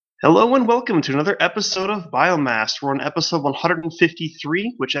Hello and welcome to another episode of Biomass. We're on episode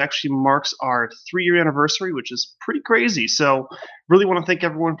 153, which actually marks our 3-year anniversary, which is pretty crazy. So, really want to thank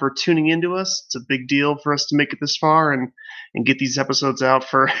everyone for tuning into us. It's a big deal for us to make it this far and get these episodes out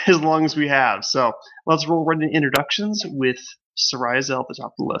for as long as we have. So, let's roll right into introductions with Soraya Zell at the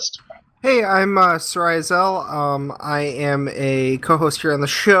top of the list. Hey, I'm Soraya Zell. I am a co-host here on the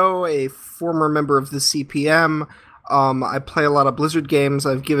show, a former member of the CPM. I play a lot of Blizzard games.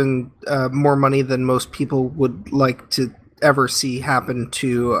 I've given more money than most people would like to ever see happen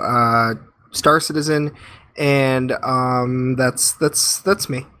to Star Citizen, and that's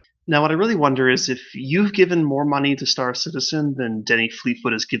me. Now, what I really wonder is if you've given more money to Star Citizen than Denny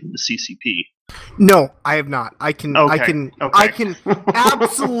Fleetwood has given to CCP. No, I have not. I can Okay.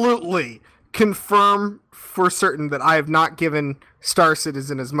 absolutely confirm for certain that I have not given Star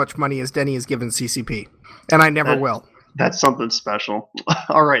Citizen as much money as Denny has given CCP, and I never will. That's something special.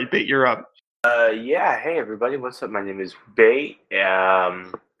 All right, Bait, you're up. Yeah. Hey, everybody. What's up? My name is Bait.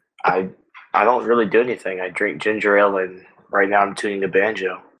 I don't really do anything. I drink ginger ale, and right now I'm tuning the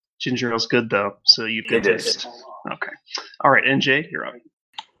banjo. Ginger ale's good though, so you can It is. taste. Okay. All right, NJ, you're up.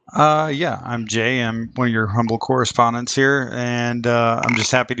 Yeah, I'm Jay. I'm one of your humble correspondents here, and I'm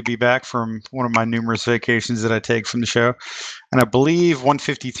just happy to be back from one of my numerous vacations that I take from the show. And I believe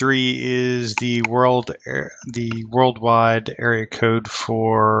 153 is the worldwide area code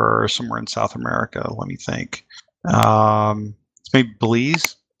for somewhere in South America. Let me think. It's maybe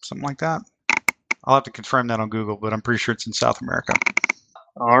Belize, something like that. I'll have to confirm that on Google, but I'm pretty sure it's in South America.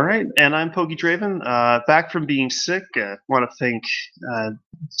 All right, and I'm Pokey Draven. Back from being sick. Want to thank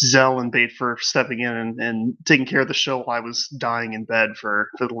Zell and Bait for stepping in and taking care of the show while I was dying in bed for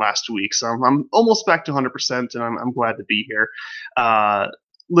the last week. So I'm almost back to 100%, and I'm glad to be here.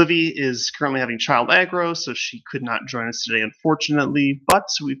 Livy is currently having child aggro, so she could not join us today, unfortunately. But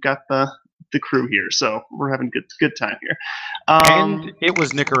we've got the crew here, so we're having good time here. And it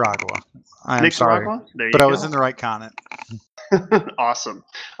was Nicaragua. I'm Nicaragua? sorry, There you but go. I was in the right continent. Awesome.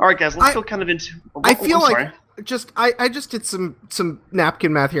 All right, guys, let's go kind of into. I feel sorry. like I just did some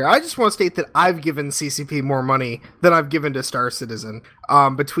napkin math here. I just want to state that I've given CCP more money than I've given to Star Citizen.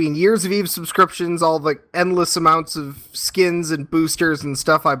 Between Years of Eve subscriptions, all the endless amounts of skins and boosters and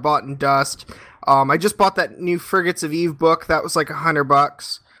stuff I bought in Dust. I just bought that new Frigates of Eve book. That was like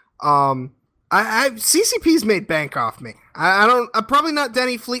 $100. CCP's made bank off me. I'm probably not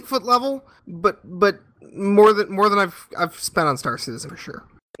Denny Fleetfoot level, but more than I've spent on Star Citizen for sure.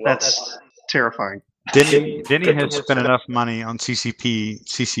 That's terrifying. Denny has spent enough money on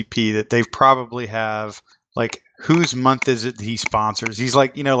CCP that they probably have, like, whose month is it that he sponsors? He's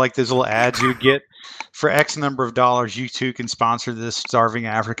like, like those little ads you would get for X number of dollars, you too can sponsor this starving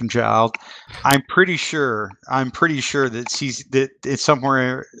African child. I'm pretty sure that it's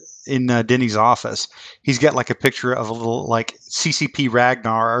somewhere in Denny's office. He's got like a picture of a little like CCP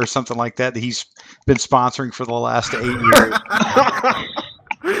Ragnar or something like that he's been sponsoring for the last 8 years.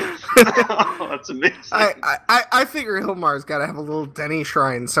 Oh, that's amazing. I figure Hilmar's got to have a little Denny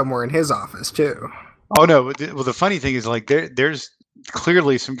shrine somewhere in his office too. Oh no! Well, the funny thing is, like, there's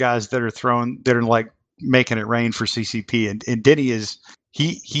clearly some guys that are like making it rain for CCP, and Denny is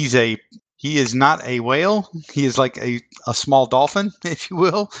he is not a whale. He is like a small dolphin, if you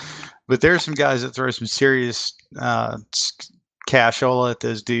will. But there's some guys that throw some serious cashola at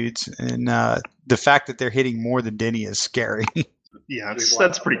those dudes, and the fact that they're hitting more than Denny is scary. Yeah,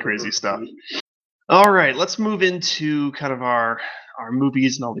 that's pretty crazy stuff. All right, let's move into kind of our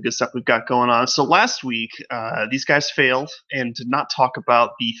movies and all the good stuff we've got going on. So last week, these guys failed and did not talk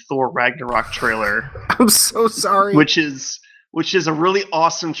about the Thor Ragnarok trailer. I'm so sorry. Which is a really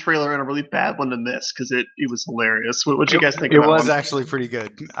awesome trailer and a really bad one to miss because it was hilarious. What do you guys think? It about was one? Actually pretty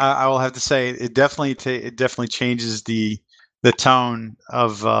good. I will have to say it definitely changes the tone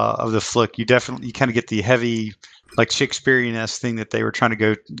of the flick. You kind of get the heavy, like, Shakespearean-esque thing that they were trying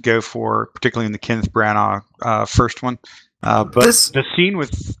to go for, particularly in the Kenneth Branagh first one. But the scene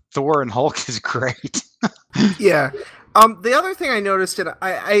with Thor and Hulk is great. Yeah. The other thing I noticed, and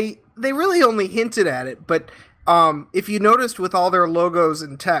they really only hinted at it, but if you noticed with all their logos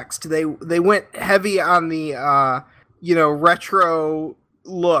and text, they went heavy on the retro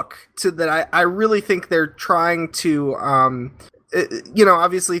look to that. I really think they're trying to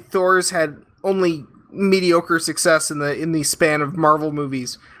obviously Thor's had only mediocre success in the span of Marvel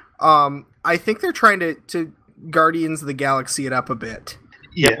movies. I think they're trying to Guardians of the Galaxy it up a bit.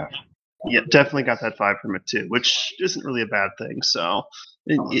 Yeah, definitely got that vibe from it too, which isn't really a bad thing. So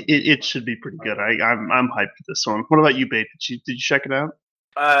it should be pretty good. I'm hyped for this one. What about you, Bait? Did you check it out?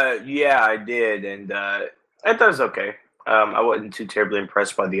 Yeah, I did, and it does okay. I wasn't too terribly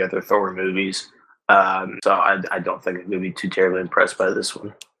impressed by the other Thor movies, so I don't think I'm going to be too terribly impressed by this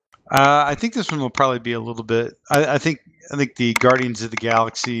one. I think this one will probably be a little bit. I think the Guardians of the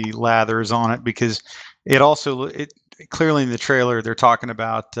Galaxy lather is on it because it clearly in the trailer they're talking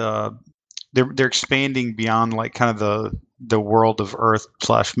about they're expanding beyond like kind of the world of Earth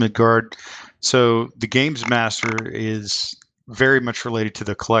 / Midgard. So the Games Master is very much related to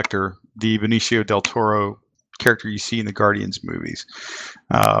the Collector, the Benicio del Toro character you see in the Guardians movies,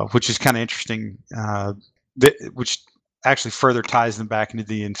 which is kind of interesting. Which actually further ties them back into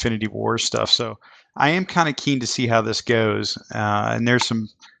the Infinity War stuff. So I am kind of keen to see how this goes. And there's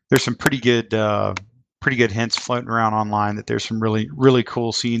some pretty good hints floating around online that there's some really, really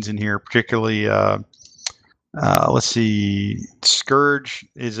cool scenes in here, particularly let's see, Scourge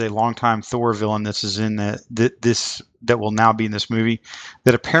is a longtime Thor villain. This is in that will now be in this movie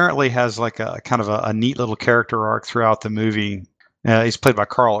that apparently has like a kind of a neat little character arc throughout the movie. He's played by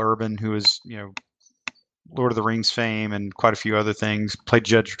Carl Urban, who is, Lord of the Rings fame and quite a few other things, played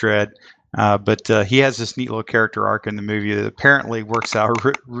Judge Dredd. But he has this neat little character arc in the movie that apparently works out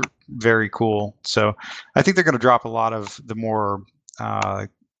very cool. So I think they're going to drop a lot of the more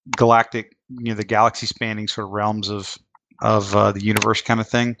galactic, the galaxy spanning sort of realms of the universe kind of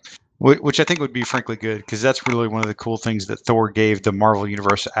thing, which I think would be frankly good, because that's really one of the cool things that Thor gave the Marvel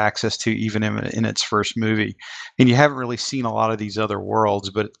Universe access to, even in its first movie. And you haven't really seen a lot of these other worlds,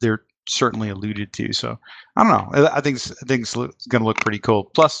 but they're certainly alluded to. So I don't know. I think it's going to look pretty cool.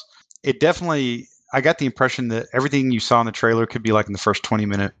 Plus, it definitely, I got the impression that everything you saw in the trailer could be like in the first 20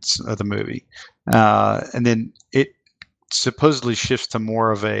 minutes of the movie. And then it supposedly shifts to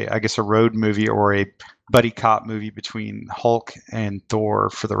more of a road movie or a buddy cop movie between Hulk and Thor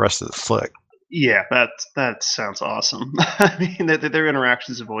for the rest of the flick. Yeah, that sounds awesome. I mean, their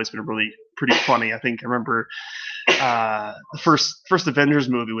interactions have always been really pretty funny. I think I remember the first Avengers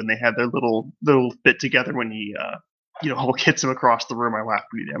movie when they had their little bit together when he Hulk hits him across the room. I laughed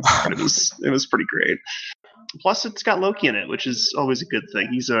pretty damn hard. It was pretty great. Plus, it's got Loki in it, which is always a good thing.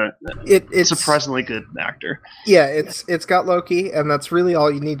 He's it's surprisingly good actor. Yeah, it's got Loki, and that's really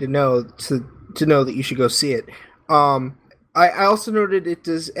all you need to know to know that you should go see it. I also noted it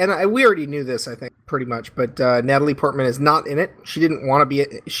does, and we already knew this, I think, pretty much, but Natalie Portman is not in it. She didn't want to be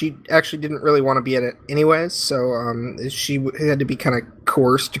she actually didn't really want to be in it anyways, so she had to be kind of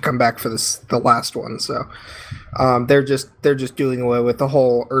coerced to come back for the last one. So they're just doing away with the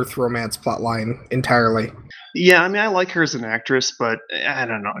whole Earth romance plotline entirely. Yeah, I mean, I like her as an actress, but I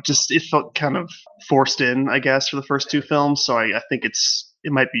don't know. It felt kind of forced in, I guess, for the first two films. So I think it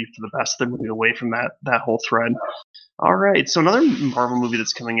might be for the best they're moving away from that whole thread. All right, so another Marvel movie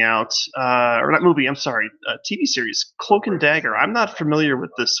that's coming out, or not movie, I'm sorry, TV series, Cloak and Dagger. I'm not familiar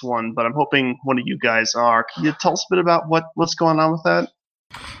with this one, but I'm hoping one of you guys are. Can you tell us a bit about what's going on with that?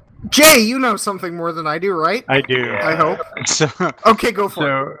 Jay, you know something more than I do, right? I do. I hope. So okay, go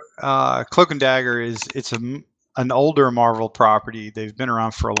for it. Cloak and Dagger it's an older Marvel property. They've been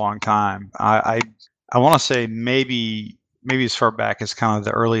around for a long time. I want to say maybe as far back as kind of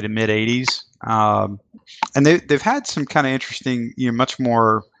the early to mid 80s. And they've had some kind of interesting, much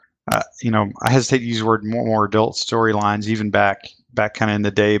more, I hesitate to use the word more adult storylines, even back kind of in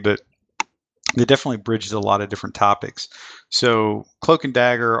the day, but they definitely bridged a lot of different topics. So Cloak and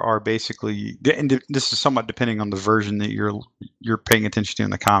Dagger are basically, and this is somewhat depending on the version that you're paying attention to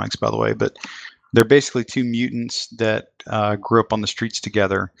in the comics, by the way, but they're basically two mutants that grew up on the streets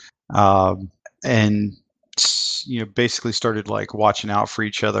together, and basically started like watching out for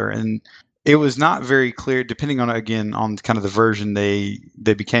each other. And it was not very clear, depending on kind of the version they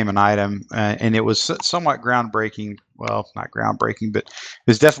became an item, and it was somewhat groundbreaking. Well, not groundbreaking, but it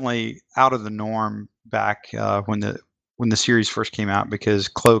was definitely out of the norm back when the series first came out, because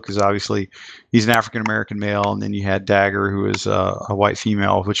Cloak is obviously, he's an African American male, and then you had Dagger, who is a white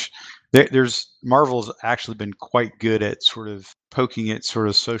female, which Marvel's actually been quite good at sort of poking at sort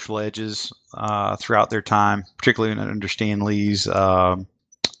of social edges throughout their time, particularly under Stan Lee's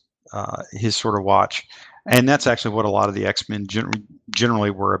his sort of watch. And that's actually what a lot of the X-Men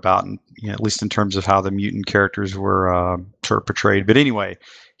generally were about, and at least in terms of how the mutant characters were sort of portrayed. But anyway,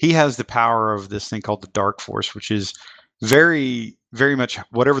 he has the power of this thing called the Dark Force, which is very, very much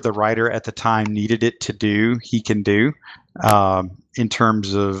whatever the writer at the time needed it to do, he can do. In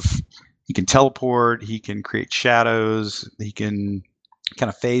terms of, he can teleport, he can create shadows, he can kind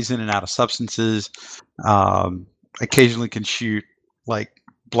of phase in and out of substances, occasionally can shoot like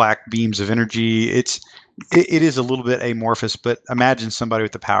black beams of energy. It is a little bit amorphous, but imagine somebody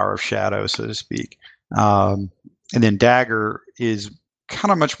with the power of shadow, so to speak. And then Dagger is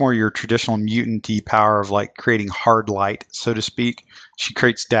kind of much more your traditional mutant-y power of like creating hard light, so to speak. She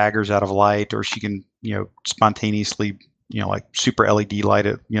creates daggers out of light, or she can, spontaneously, like super LED light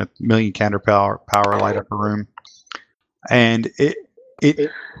it, million candle power light up a room. And it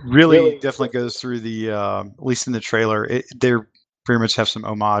really definitely goes through the, at least in the trailer, they very much have some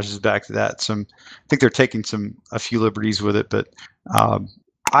homages back to that. I think they're taking a few liberties with it, but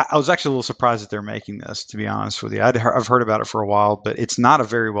I was actually a little surprised that they're making this, to be honest with you. I've heard about it for a while, but it's not a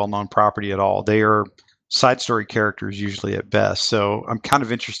very well-known property at all. They are side story characters usually at best. So I'm kind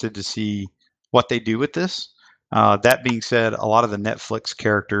of interested to see what they do with this. That being said, a lot of the Netflix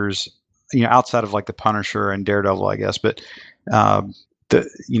characters, outside of like the Punisher and Daredevil, I guess, but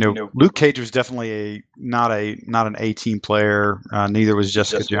Luke Cage was definitely not an A-team player. Neither was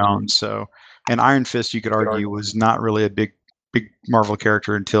Jessica Jones. So, and Iron Fist, you could argue, was not really a big Marvel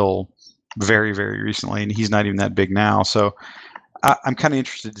character until very, very recently, and he's not even that big now. So I'm kind of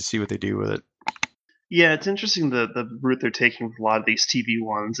interested to see what they do with it. Yeah, it's interesting the route they're taking with a lot of these TV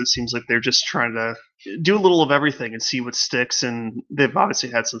ones. It seems like they're just trying to do a little of everything and see what sticks, and they've obviously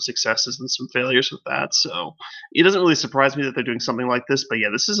had some successes and some failures with that. So it doesn't really surprise me that they're doing something like this. But yeah,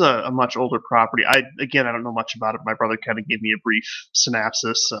 this is a much older property. I don't know much about it. My brother kind of gave me a brief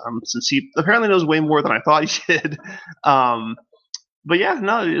synopsis, since he apparently knows way more than I thought he did. But yeah,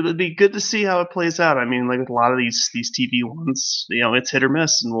 no, it would be good to see how it plays out. I mean, like with a lot of these TV ones, it's hit or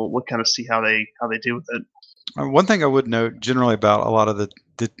miss, and we'll kind of see how they do with it. One thing I would note generally about a lot of the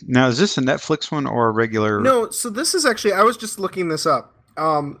now, is this a Netflix one or a regular? No, so this is actually, I was just looking this up.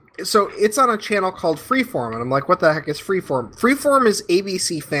 So it's on a channel called Freeform, and I'm like, what the heck is Freeform? Freeform is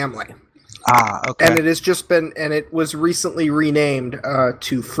ABC Family. Okay. And it has just been, and it was recently renamed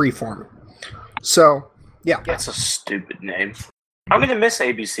to Freeform. So yeah, that's a stupid name. I'm going to miss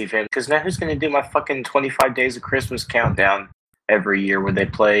ABC Family, because now who's going to do my fucking 25 Days of Christmas countdown every year where they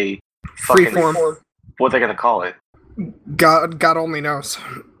play Freeform? What are they going to call it? God only knows.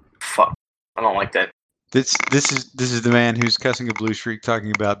 Fuck. I don't like that. This is the man who's cussing a blue streak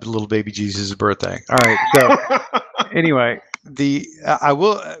talking about little baby Jesus' birthday. All right. So anyway,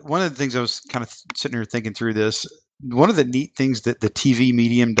 one of the things I was kind of sitting here thinking through this, one of the neat things that the TV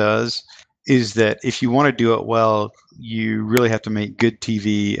medium does is that if you want to do it well, you really have to make good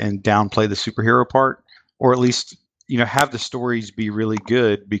TV and downplay the superhero part, or at least, have the stories be really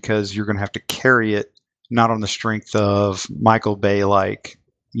good, because you're going to have to carry it, not on the strength of Michael Bay, like,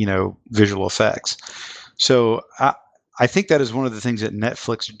 visual effects. So I think that is one of the things that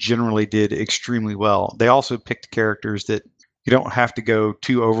Netflix generally did extremely well. They also picked characters that you don't have to go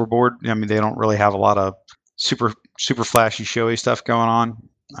too overboard. I mean, they don't really have a lot of super flashy, showy stuff going on.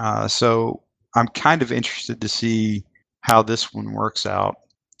 So I'm kind of interested to see how this one works out.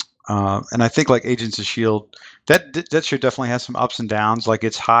 And I think like Agents of S.H.I.E.L.D., that show definitely has some ups and downs. Like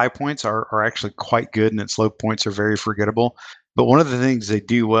its high points are actually quite good, and its low points are very forgettable. But one of the things they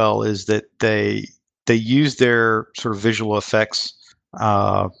do well is that they use their sort of visual effects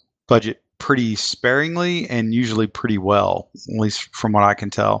budget pretty sparingly and usually pretty well, at least from what I can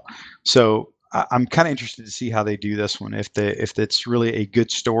tell. So I'm kind of interested to see how they do this one. If it's really a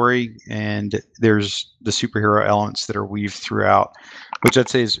good story and there's the superhero elements that are weaved throughout, which I'd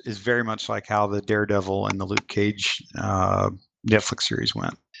say is very much like how the Daredevil and the Luke Cage Netflix series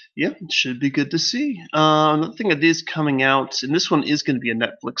went. Yeah, it should be good to see. Another thing that is coming out, and this one is going to be a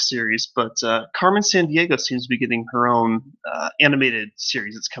Netflix series, but Carmen Sandiego seems to be getting her own animated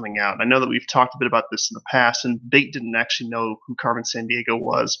series that's coming out. I know that we've talked a bit about this in the past, and Bate didn't actually know who Carmen Sandiego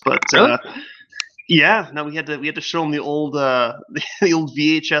was, but yeah, no, we had to show him the old the old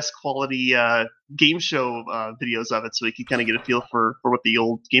VHS quality game show videos of it, so he could kind of get a feel for what the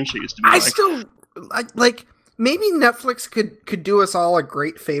old game show used to be like. I still like. Maybe Netflix could do us all a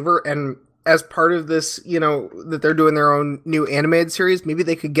great favor, and as part of this, that they're doing their own new animated series, maybe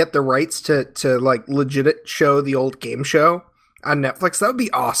they could get the rights to like legit show the old game show on Netflix. That would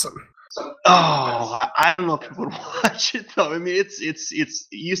be awesome. Oh, I don't know if people would watch it though. I mean, it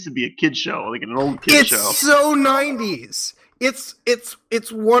used to be a kid show, like an old kid show. It's so 90s.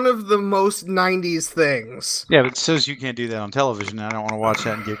 It's one of the most 90s things. Yeah, but it says you can't do that on television. I don't want to watch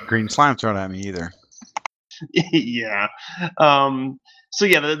that and get green slime thrown at me either. Yeah. So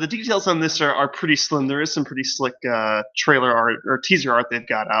yeah, the details on this are pretty slim. There is some pretty slick trailer art or teaser art they've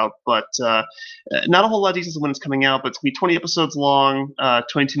got out, but not a whole lot of details of when it's coming out. But it's gonna be 20 episodes long,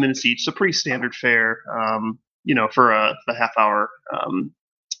 22 minutes each, so pretty standard fare. For the half hour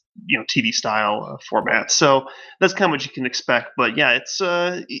TV style format. So that's kind of what you can expect. But yeah,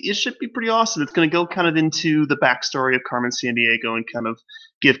 it should be pretty awesome. It's going to go kind of into the backstory of Carmen Sandiego and kind of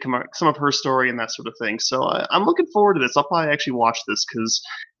give some of her story and that sort of thing. So I'm looking forward to this. I'll probably actually watch this because,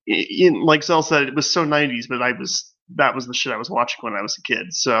 like Zell said, it was so 90s, but that was the shit I was watching when I was a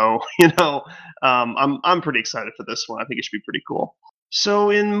kid. So I'm pretty excited for this one. I think it should be pretty cool. So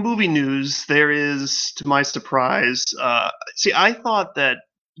in movie news, there is, to my surprise, I thought that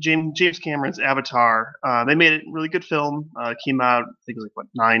James Cameron's Avatar, they made a really good film. Came out, I think it was like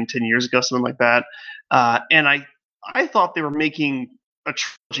 9-10 years ago, something like that. And I thought they were making a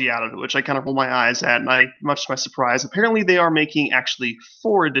trilogy out of it, which I kind of rolled my eyes at, and much to my surprise, apparently they are making actually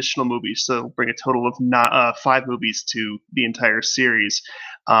 4 additional movies, so bring a total of 5 movies to the entire series.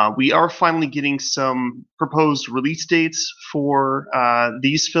 We are finally getting some proposed release dates for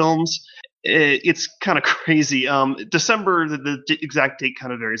these films. It's kind of crazy. December, the exact date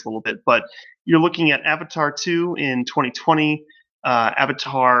kind of varies a little bit, but you're looking at Avatar 2 in 2020.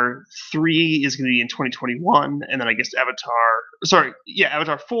 Avatar 3 is going to be in 2021, and then I guess Avatar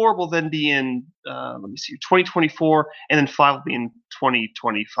 4 will then be in 2024, and then 5 will be in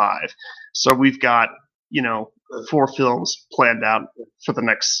 2025. So we've got 4 films planned out for the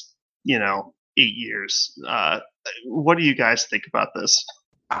next 8 years. What do you guys think about this?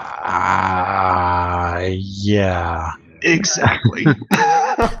 Yeah. Exactly.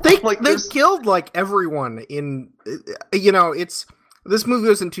 They killed like everyone in this movie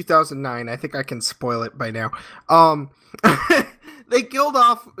was in 2009. I think I can spoil it by now. They killed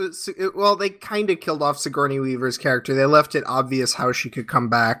off they kind of killed off Sigourney Weaver's character. They left it obvious how she could come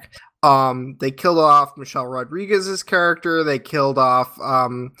back. They killed off Michelle Rodriguez's character. They killed off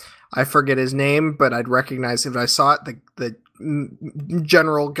I forget his name, but I'd recognize if I saw it. The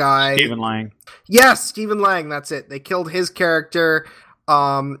general guy, Stephen Lang. Yes, Stephen Lang. That's it. They killed his character.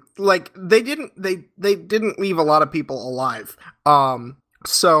 They didn't leave a lot of people alive.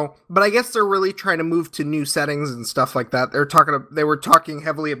 But I guess they're really trying to move to new settings and stuff like that. They were talking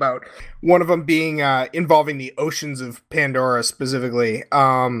heavily about one of them being involving the oceans of Pandora specifically.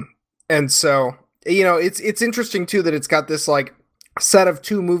 And so it's interesting too that it's got this like set of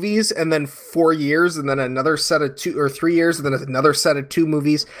 2 movies and then 4 years and then another set of 2 or 3 years and then another set of 2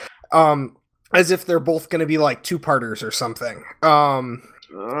 movies, as if they're both going to be like 2-parters or something. I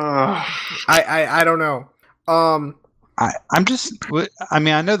don't know. I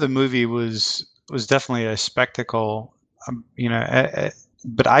know the movie was definitely a spectacle,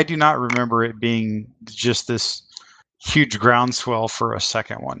 but I do not remember it being just this huge groundswell for a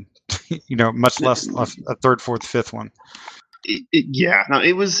second one, much less a third, fourth, fifth one.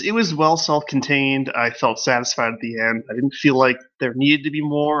 It was well self-contained. I felt satisfied at the end. I didn't feel like there needed to be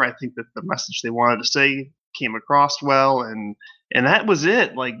more. I think that the message they wanted to say came across well, and that was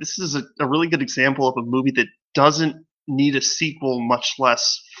it. Like, this is a really good example of a movie that doesn't need a sequel, much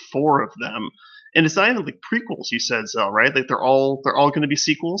less 4 of them. And it's not even like prequels, you said, Zell, right? Like they're all going to be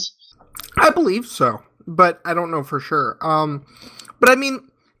sequels. I believe so, but I don't know for sure. But I mean,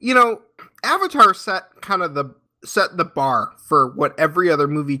 Avatar set the bar for what every other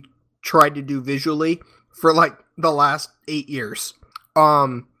movie tried to do visually for like the last 8 years.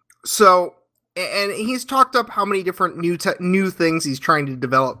 So, and he's talked up how many different new things he's trying to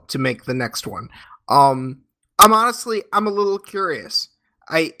develop to make the next one. I'm a little curious.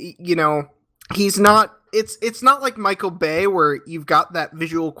 He's not, it's not like Michael Bay where you've got that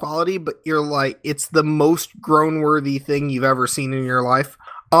visual quality, but you're like, it's the most groan-worthy thing you've ever seen in your life.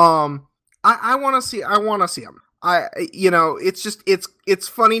 I want to see him. It's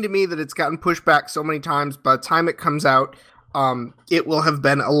funny to me that it's gotten pushed back so many times. By the time it comes out, it will have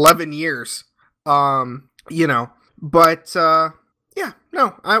been 11 years. I'm excited.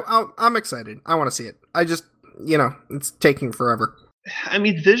 I want to see it. I just, it's taking forever. I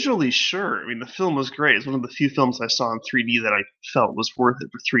mean, visually, sure. I mean, the film was great. It's one of the few films I saw in 3D that I felt was worth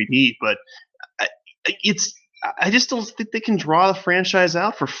it for 3D, but I just don't think they can draw the franchise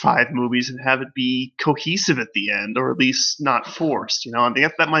out for 5 movies and have it be cohesive at the end, or at least not forced. And I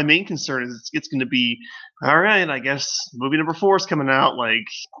think that my main concern is it's going to be, all right, I guess movie number 4 is coming out. Like,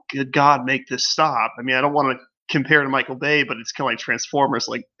 good God, make this stop. I mean, I don't want to compare to Michael Bay, but it's kind of like Transformers.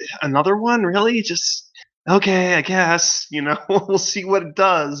 Like, another one, really? Just okay, I guess. We'll see what it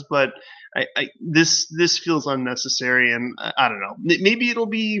does, but. This feels unnecessary, and I don't know. Maybe it'll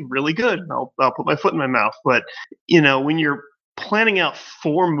be really good. I'll put my foot in my mouth. But when you're planning out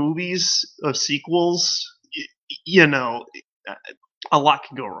 4 movies of sequels, a lot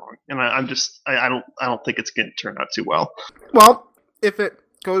can go wrong, and I don't think it's going to turn out too well. Well, if it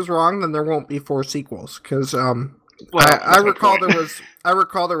goes wrong, then there won't be 4 sequels because I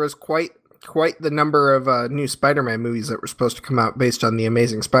recall there was quite the number of new Spider-Man movies that were supposed to come out based on the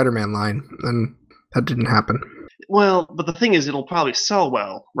Amazing Spider-Man line, and that didn't happen. Well, but the thing is, it'll probably sell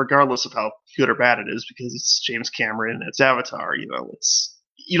well, regardless of how good or bad it is, because it's James Cameron and it's Avatar. You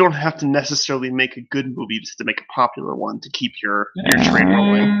don't have to necessarily make a good movie just to make a popular one to keep your train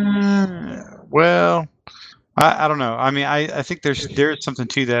rolling. Well, I don't know. I mean, I think there's something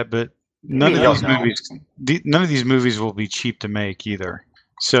to that, but none of these movies will be cheap to make either.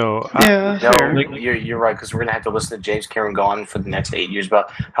 So you're right, because we're gonna have to listen to James Cameron go on for the next 8 years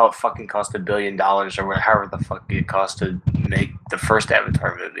about how it fucking cost $1 billion or however the fuck it cost to make the first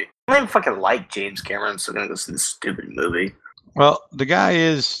Avatar movie. I don't even fucking like James Cameron, so I'm gonna listen to this stupid movie. Well, the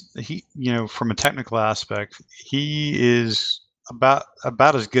guy from a technical aspect, he is about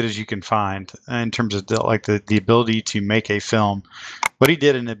as good as you can find in terms of the ability to make a film. What he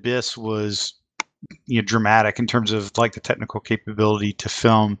did in Abyss was dramatic in terms of like the technical capability to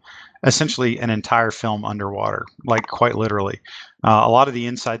film essentially an entire film underwater, like quite literally. A lot of the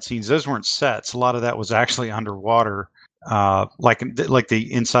inside scenes, those weren't sets. A lot of that was actually underwater, like the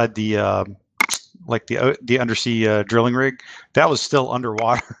inside the undersea drilling rig. That was still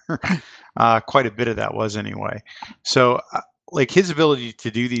underwater. Quite a bit of that was anyway. So like his ability to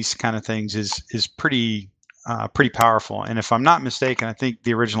do these kind of things is pretty powerful. And if I'm not mistaken, I think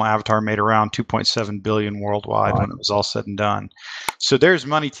the original Avatar made around 2.7 billion worldwide when it was all said and done. So there's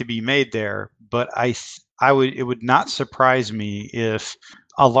money to be made there, but it would not surprise me if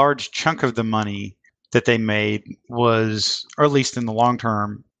a large chunk of the money that they made was, or at least in the long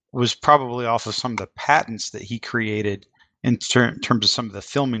term, was probably off of some of the patents that he created in terms of some of the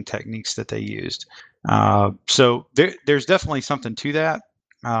filming techniques that they used. So there's definitely something to that.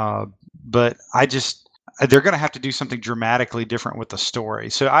 But they're going to have to do something dramatically different with the story.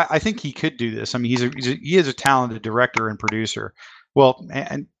 So I think he could do this. I mean, he is a talented director and producer. Well,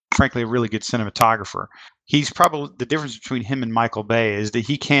 and frankly, a really good cinematographer. He's probably the difference between him and Michael Bay is that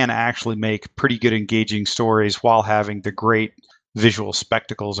he can actually make pretty good engaging stories while having the great visual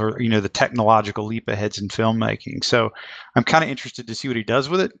spectacles or the technological leap aheads in filmmaking. So I'm kind of interested to see what he does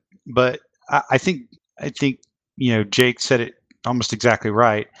with it. But I think Jake said it almost exactly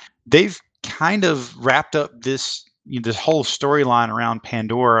right. They've kind of wrapped up this this whole storyline around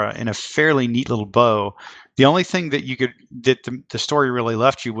Pandora in a fairly neat little bow. The only thing that the story really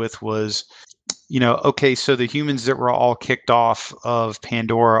left you with was, okay, so the humans that were all kicked off of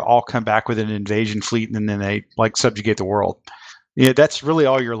Pandora all come back with an invasion fleet, and then they subjugate the world. That's really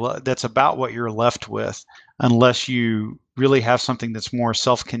all that's about what you're left with, unless you really have something that's more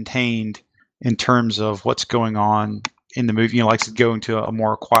self-contained in terms of what's going on in the movie. Like going to a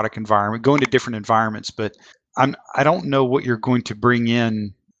more aquatic environment, going to different environments. But I don't know what you're going to bring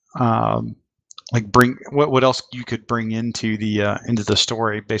in. What else you could bring into the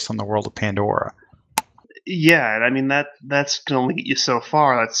story based on the world of Pandora. Yeah, and I mean that's gonna only get you so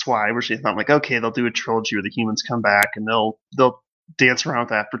far. That's why I originally thought okay, they'll do a trilogy where the humans come back and they'll dance around with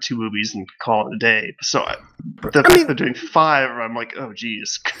that for 2 movies and call it a day. So they're doing 5. I'm like, oh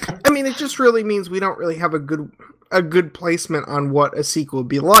geez. I mean, it just really means we don't really have a good placement on what a sequel would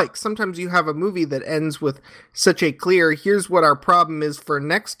be like. Sometimes you have a movie that ends with such a clear, here's what our problem is for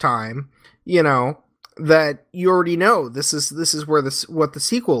next time, that you already know this is where what the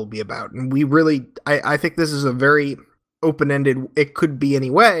sequel will be about. And we really, I think this is a very open-ended, it could be any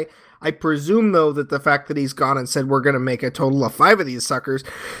way. I presume, though, that the fact that he's gone and said we're going to make a total of 5 of these suckers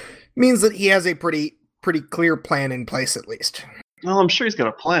means that he has a pretty clear plan in place, at least. Well, I'm sure he's got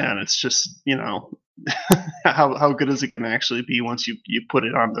a plan. It's just, how good is it going to actually be once you put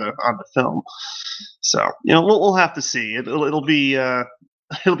it on the film? So, we'll have to see. It'll be a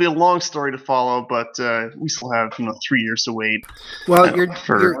long story to follow, but we still have 3 years to wait. Well,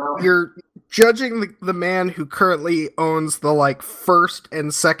 you're judging the man who currently owns the first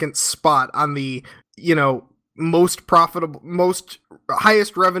and second spot on the most profitable, most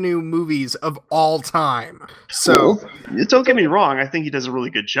highest revenue movies of all time. So don't get me wrong, I think he does a really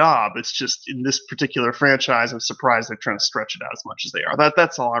good job. It's just in this particular franchise, I'm surprised they're trying to stretch it out as much as they are.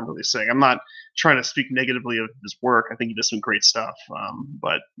 That's all I'm really saying. I'm not trying to speak negatively of his work. I think he does some great stuff.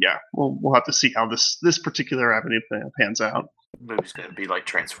 But yeah, we'll have to see how this particular avenue pans out. The movie's gonna be like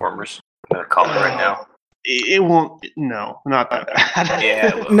Transformers. I'm gonna call it right now. It won't. No, not that bad.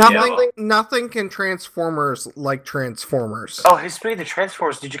 Yeah, nothing can Transformers like Transformers. Oh, hey, speaking of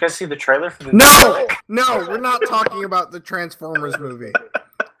Transformers, did you guys see the trailer for the? No, we're not talking about the Transformers movie.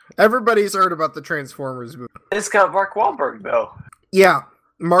 Everybody's heard about the Transformers movie. It's got Mark Wahlberg though. Yeah,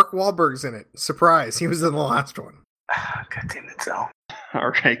 Mark Wahlberg's in it. Surprise, he was in the last one. God damn it, Sal.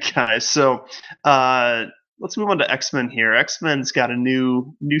 All right, guys. So, let's move on to X-Men here. X-Men's got a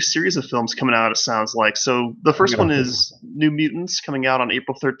new series of films coming out, it sounds like. So the first one is New Mutants, coming out on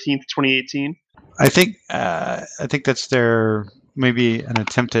April 13th, 2018. I think that's their maybe an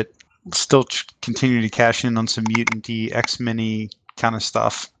attempt at still continue to cash in on some mutant-y, X-Men-y kind of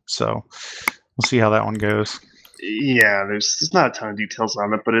stuff. So we'll see how that one goes. Yeah, there's not a ton of details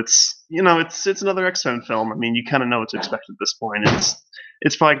on it, but it's it's another X-Men film. I mean, you kind of know what to expect at this point.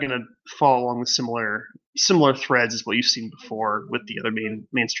 It's probably going to fall along the similar threads as what you've seen before with the other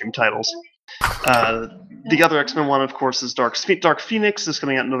mainstream titles. The other X-Men one, of course, is Dark Phoenix. Is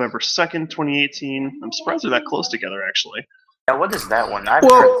coming out November 2nd, 2018. I'm surprised they're that close together, actually. Yeah, what is that one? I've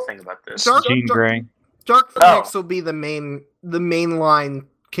heard a thing about this. Jean Grey. Dark Phoenix will be the mainline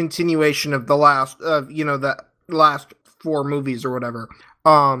continuation of the last 4 movies or whatever.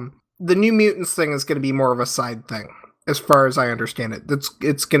 The New Mutants thing is going to be more of a side thing, as far as I understand it.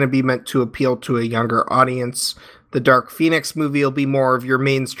 It's going to be meant to appeal to a younger audience. The Dark Phoenix movie will be more of your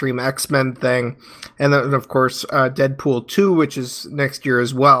mainstream X-Men thing. And then, of course, Deadpool 2, which is next year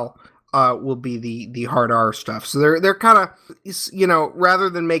as well, will be the hard R stuff. So they're kind of, rather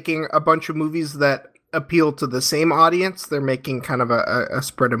than making a bunch of movies that appeal to the same audience, they're making kind of a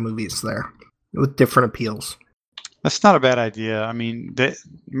spread of movies there with different appeals. That's not a bad idea. I mean,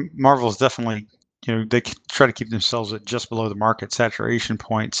 Marvel's definitely, they try to keep themselves at just below the market saturation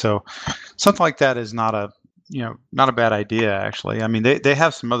point. So something like that is not a bad idea, actually. I mean, they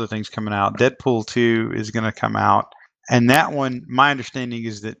have some other things coming out. Deadpool 2 is going to come out. And that one, my understanding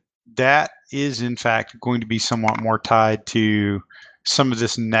is that is, in fact, going to be somewhat more tied to some of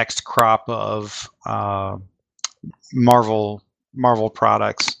this next crop of Marvel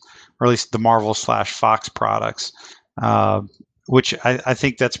products, or at least the Marvel/Fox products, which I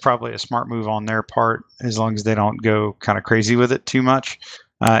think that's probably a smart move on their part, as long as they don't go kind of crazy with it too much.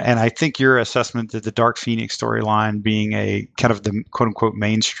 And I think your assessment that the Dark Phoenix storyline being a kind of the quote-unquote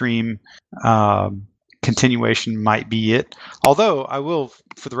mainstream continuation might be it. Although I will,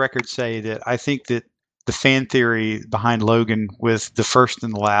 for the record, say that I think that the fan theory behind Logan, with the first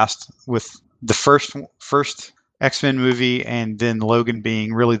and the last, with the first X-Men movie and then Logan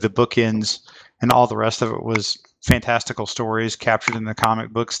being really the bookends, and all the rest of it was fantastical stories captured in the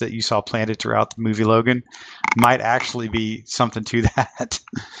comic books that you saw planted throughout the movie Logan, might actually be something to that.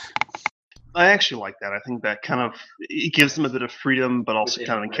 I actually like that. I think that kind of it gives them a bit of freedom, but also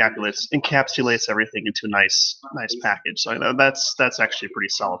kind of encapsulates everything into a nice package. So that's actually a pretty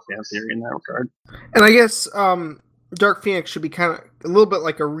solid fan theory in that regard. And I guess Dark Phoenix should be kind of a little bit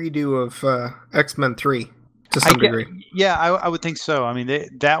like a redo of X-Men 3 to some degree. Yeah, I would think so. I mean,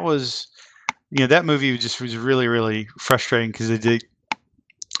 that was, that movie was really, really frustrating because they did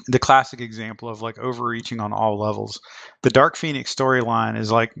the classic example of like overreaching on all levels. The Dark Phoenix storyline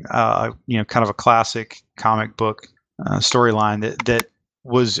is like, kind of a classic comic book storyline that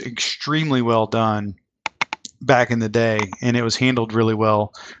was extremely well done back in the day, and it was handled really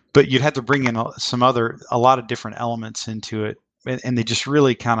well. But you'd have to bring in a lot of different elements into it, and they just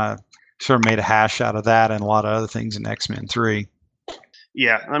really kind of sort of made a hash out of that and a lot of other things in X-Men 3.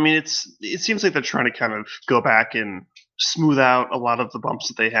 Yeah, I mean, it seems like they're trying to kind of go back and smooth out a lot of the bumps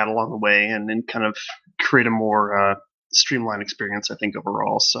that they had along the way, and then kind of create a more streamlined experience, I think,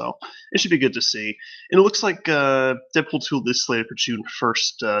 overall. So it should be good to see. And it looks like Deadpool 2 is slated for June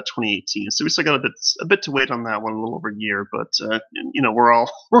 1st, 2018. So we still got a bit to wait on that one, a little over a year. But we're all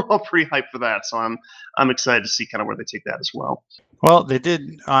pretty hyped for that. So I'm excited to see kind of where they take that as well. Well, they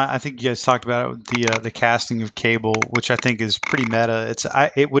did. I think you guys talked about it, the casting of Cable, which I think is pretty meta.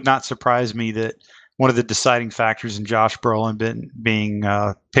 It would not surprise me that one of the deciding factors in Josh Brolin being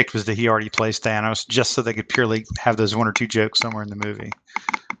picked was that he already plays Thanos, just so they could purely have those one or two jokes somewhere in the movie.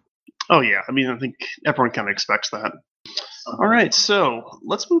 Oh yeah, I mean, I think everyone kind of expects that. All right, so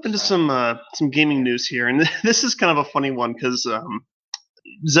let's move into some gaming news here, and this is kind of a funny one because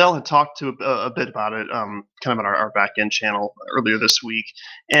Zell had talked a bit about it, kind of on our back end channel earlier this week,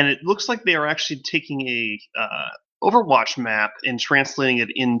 and it looks like they are actually taking a Overwatch map and translating it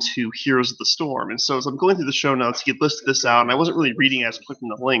into Heroes of the Storm. And so as I'm going through the show notes, he had listed this out, and I wasn't really reading as I was clicking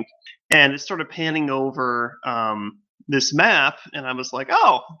the link, and it started panning over this map, and I was like,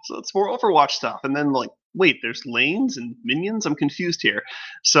 oh, so it's more Overwatch stuff. And then like, wait, there's lanes and minions? I'm confused here.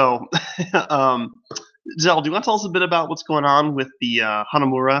 So Zell, do you want to tell us a bit about what's going on with the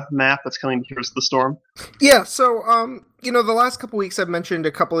Hanamura map that's coming to Heroes of the Storm? Yeah, so the last couple weeks I've mentioned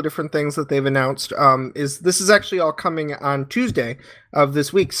a couple of different things that they've announced. This is actually all coming on Tuesday of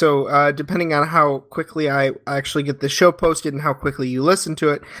this week. So depending on how quickly I actually get the show posted and how quickly you listen to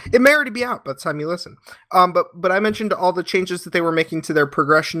it, it may already be out by the time you listen. But I mentioned all the changes that they were making to their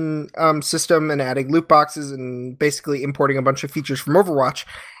progression system and adding loot boxes and basically importing a bunch of features from Overwatch.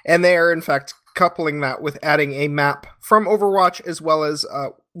 And they are in fact coupling that with adding a map from Overwatch as well as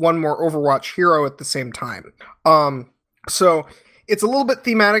one more Overwatch hero at the same time. So it's a little bit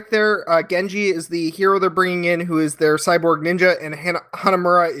thematic there. Genji is the hero they're bringing in, who is their cyborg ninja, and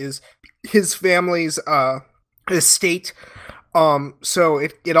Hanamura is his family's estate. So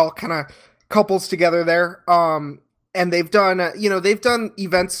it all kind of couples together there. And they've done, they've done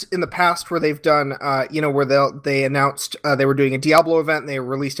events in the past where they've done, where they announced they were doing a Diablo event. And they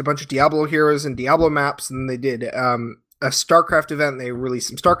released a bunch of Diablo heroes and Diablo maps, and they did a StarCraft event. And they released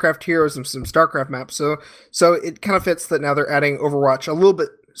some StarCraft heroes and some StarCraft maps. So it kind of fits that now they're adding Overwatch a little bit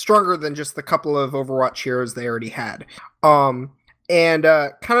stronger than just the couple of Overwatch heroes they already had. And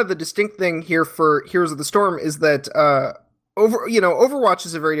kind of the distinct thing here for Heroes of the Storm is that Overwatch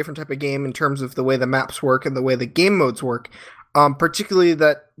is a very different type of game in terms of the way the maps work and the way the game modes work. Particularly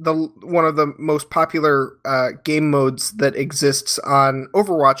that one of the most popular game modes that exists on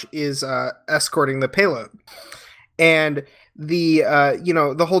Overwatch is escorting the payload. And the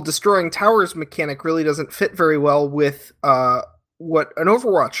whole destroying towers mechanic really doesn't fit very well with what an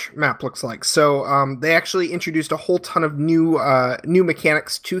Overwatch map looks like. So they actually introduced a whole ton of new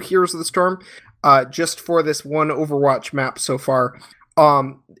mechanics to Heroes of the Storm. Just for this one Overwatch map so far.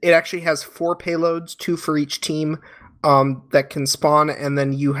 It actually has 4 payloads, 2 for each team, that can spawn, and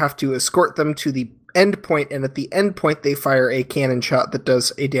then you have to escort them to the end point, and at the end point they fire a cannon shot that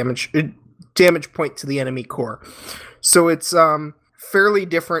does a damage point to the enemy core. So it's fairly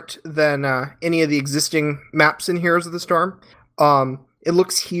different than any of the existing maps in Heroes of the Storm. It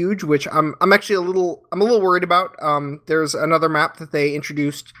looks huge, which I'm actually a little worried about. There's another map that they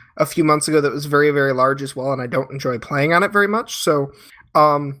introduced a few months ago that was very, very large as well, and I don't enjoy playing on it very much. So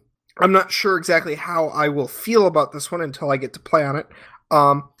I'm not sure exactly how I will feel about this one until I get to play on it.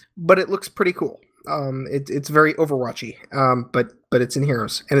 But it looks pretty cool. It's very Overwatchy, but it's in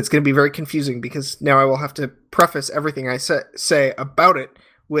Heroes, and it's going to be very confusing because now I will have to preface everything I say about it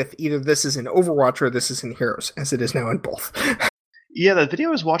with either this is in Overwatch or this is in Heroes, as it is now in both. Yeah, the video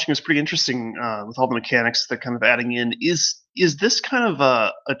I was watching was pretty interesting with all the mechanics they're kind of adding in. Is this kind of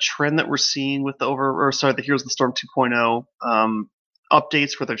a trend that we're seeing with the Heroes of the Storm 2.0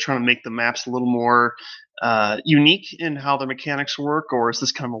 updates where they're trying to make the maps a little more unique in how their mechanics work, or is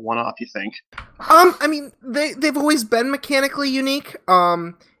this kind of a one-off, you think? I mean, they've always been mechanically unique.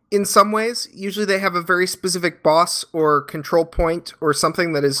 In some ways, usually they have a very specific boss or control point or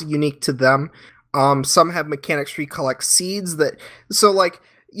something that is unique to them. Some have mechanics where you collect seeds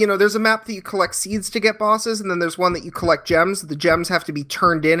there's a map that you collect seeds to get bosses, and then there's one that you collect gems. The gems have to be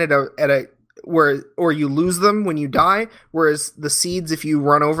turned in or you lose them when you die, whereas the seeds, if you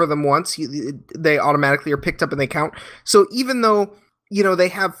run over them once, they automatically are picked up and they count. So even though, they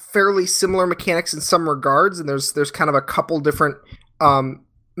have fairly similar mechanics in some regards, and there's kind of a couple different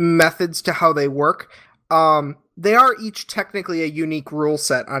methods to how they work, they are each technically a unique rule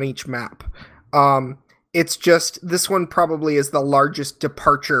set on each map. It's just this one probably is the largest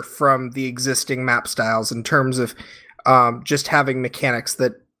departure from the existing map styles in terms of just having mechanics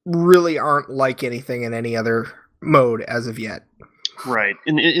that really aren't like anything in any other mode as of yet. Right.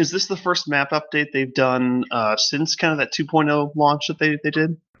 And is this the first map update they've done since kind of that 2.0 launch that they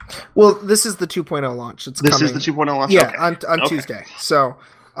did? Well, this is the 2.0 launch. This is the 2.0 launch? Yeah, okay. on Tuesday. So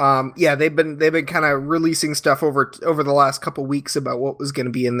they've been kind of releasing stuff over the last couple weeks about what was going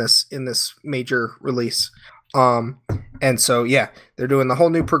to be in this major release. And so they're doing the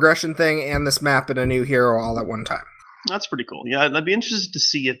whole new progression thing and this map and a new hero all at one time. That's pretty cool. Yeah, I'd be interested to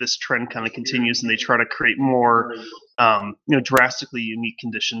see if this trend kind of continues and they try to create more, drastically unique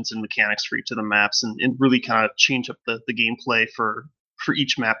conditions and mechanics for each of the maps and really kind of change up the gameplay for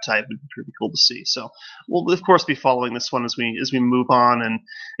each map type. Would be pretty cool to see. So we'll of course be following this one as we move on, and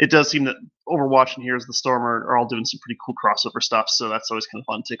it does seem that Overwatch and Heroes of the Storm are all doing some pretty cool crossover stuff. So that's always kind of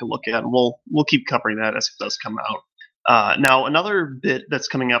fun to take a look at, and we'll keep covering that as it does come out. Now, another bit that's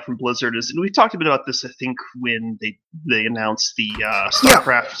coming out from Blizzard is, and we talked a bit about this, I think, when they announced the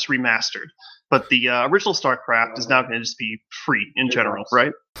StarCraft remastered. But the original StarCraft is now going to just be free in general,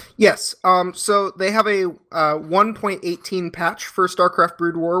 right? Yes. So they have a 1.18 patch for StarCraft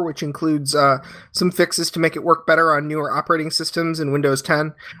Brood War, which includes some fixes to make it work better on newer operating systems in Windows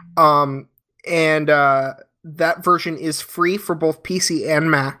 10. and that version is free for both PC and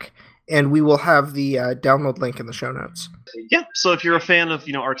Mac. And we will have the download link in the show notes. Yeah, so if you're a fan of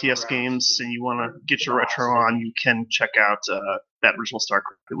RTS games and you want to get your retro on, you can check out that original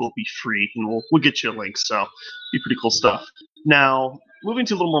StarCraft. It will be free, and we'll get you a link. So, be pretty cool stuff. Now, moving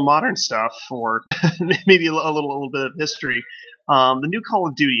to a little more modern stuff, or maybe a little bit of history. The new Call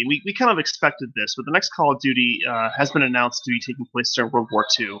of Duty, and we kind of expected this, but the next Call of Duty has been announced to be taking place during World War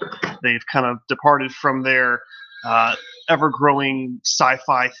II. They've kind of departed from their ever-growing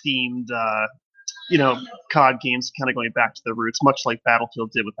sci-fi themed COD games, kind of going back to the roots, much like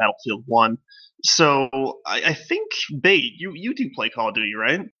Battlefield did with Battlefield 1. So I think, Bait, you do play Call of Duty,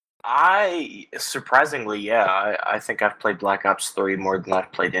 right? Surprisingly, yeah. I think I've played Black Ops 3 more than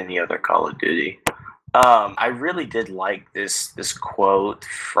I've played any other Call of Duty. I really did like this quote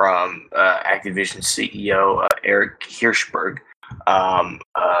from Activision CEO Eric Hirschberg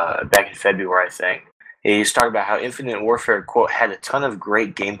back in February, I think. He's talking about how Infinite Warfare, quote, had a ton of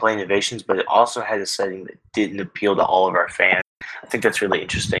great gameplay innovations, but it also had a setting that didn't appeal to all of our fans. I think that's really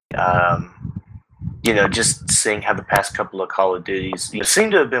interesting. Just seeing how the past couple of Call of Duties seem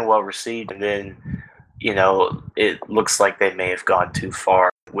to have been well received, and then, it looks like they may have gone too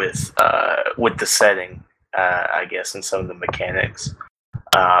far with the setting, I guess, and some of the mechanics.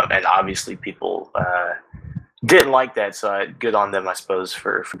 And obviously people didn't like that, so good on them, I suppose,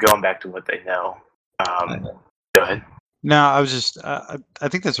 for going back to what they know. Go ahead. No, I was just. I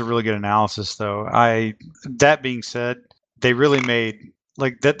think that's a really good analysis, though. That being said, they really made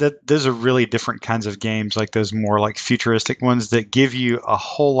that. Those are really different kinds of games, like those more like futuristic ones that give you a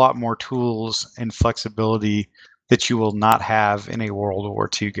whole lot more tools and flexibility that you will not have in a World War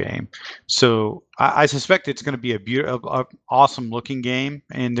II game. So I suspect it's going to be a awesome looking game,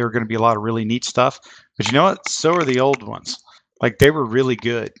 and there are going to be a lot of really neat stuff. But you know what? So are the old ones. Like, they were really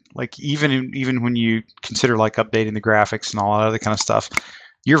good. Like, even when you consider like updating the graphics and all that other kind of stuff,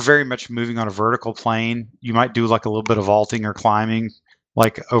 you're very much moving on a vertical plane. You might do like a little bit of vaulting or climbing,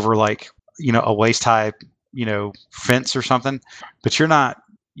 like over like a waist high fence or something. But you're not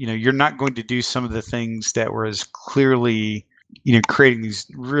going to do some of the things that were as clearly creating these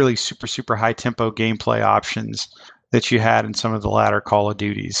really super super high tempo gameplay options that you had in some of the latter Call of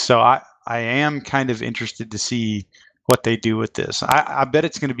Duties. So I am kind of interested to see what they do with this. I bet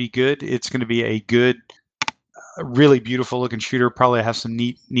it's going to be good. It's going to be a good, really beautiful looking shooter. Probably have some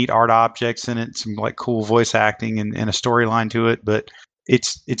neat art objects in it, some like cool voice acting and a storyline to it. But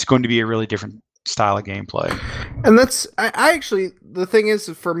it's going to be a really different style of gameplay. And that's I actually, the thing is,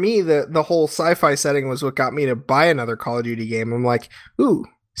 for me, the whole sci-fi setting was what got me to buy another Call of Duty game. I'm like, ooh,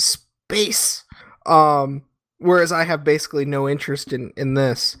 space. Whereas I have basically no interest in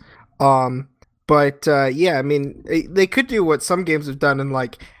this. But yeah, I mean, they could do what some games have done, and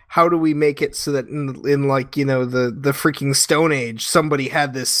like, how do we make it so that in like the freaking Stone Age, somebody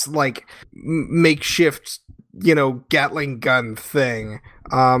had this like makeshift Gatling gun thing.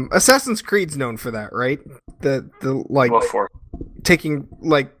 Assassin's Creed's known for that, right? The like taking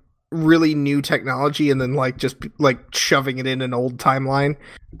like really new technology and then like just like shoving it in an old timeline.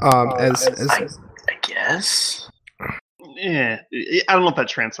 I guess. Yeah, I don't know if that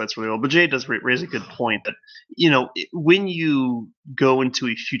translates really well, but Jay does raise a good point that, when you go into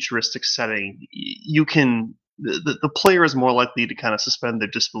a futuristic setting, you can, the player is more likely to kind of suspend their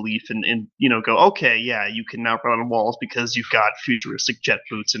disbelief and go, okay, yeah, you can now run on walls because you've got futuristic jet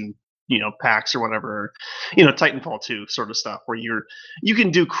boots and, packs or whatever, Titanfall 2 sort of stuff where you can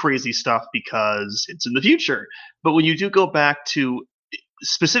do crazy stuff because it's in the future. But when you do go back to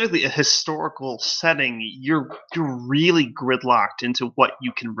specifically a historical setting, you're really gridlocked into what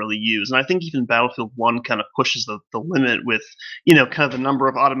you can really use. And I think even Battlefield 1 kind of pushes the limit with, kind of the number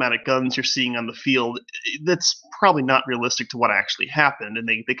of automatic guns you're seeing on the field. That's probably not realistic to what actually happened. And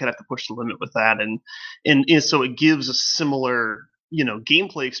they kind of have to push the limit with that. And so it gives a similar,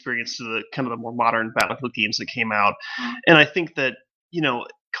 gameplay experience to the kind of the more modern Battlefield games that came out. And I think that,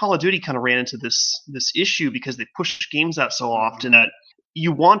 Call of Duty kind of ran into this issue because they push games out so often that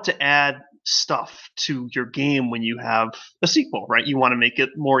you want to add stuff to your game when you have a sequel, right? You want to make it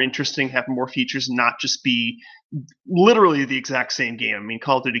more interesting, have more features, not just be literally the exact same game. I mean,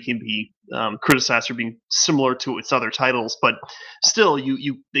 Call of Duty can be criticized for being similar to its other titles, but still,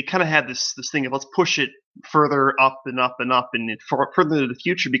 they kind of had this thing of let's push it further up and up and up and further into the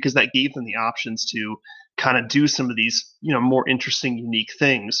future because that gave them the options to kind of do some of these, more interesting, unique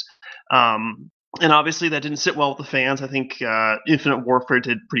things. And obviously that didn't sit well with the fans. I think Infinite Warfare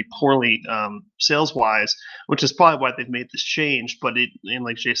did pretty poorly sales-wise, which is probably why they've made this change. But and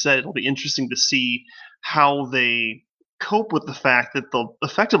like Jay said, it'll be interesting to see how they cope with the fact that they'll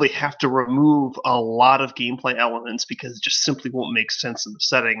effectively have to remove a lot of gameplay elements because it just simply won't make sense in the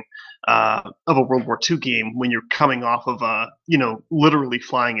setting of a World War II game when you're coming off of a, literally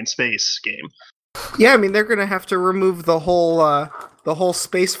flying in space game. Yeah, I mean, they're going to have to remove the whole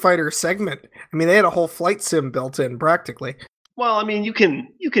space fighter segment. I mean, they had a whole flight sim built in practically. Well, I mean, you can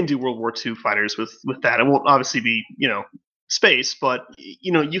do World War II fighters with that. It won't obviously be, space, but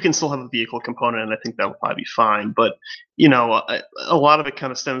you can still have a vehicle component, and I think that'll probably be fine. But a lot of it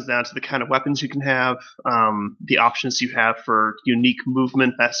kind of stems down to the kind of weapons you can have, the options you have for unique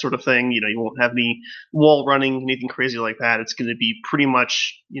movement, that sort of thing. You won't have any wall running, anything crazy like that. It's going to be pretty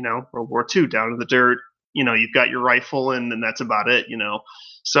much World War II down to the dirt. You've got your rifle, and then that's about it.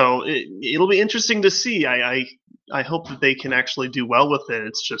 So it'll be interesting to see. I hope that they can actually do well with it.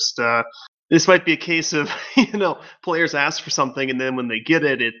 It's just this might be a case of players ask for something and then when they get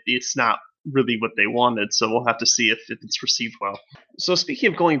it, it's not really what they wanted. So we'll have to see if it's received well. So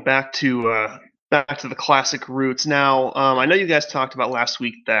speaking of going back to the classic roots, now I know you guys talked about last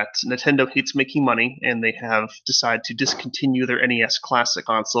week that Nintendo hates making money and they have decided to discontinue their NES Classic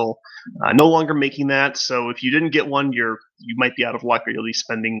console, no longer making that. So if you didn't get one, you might be out of luck, or you'll be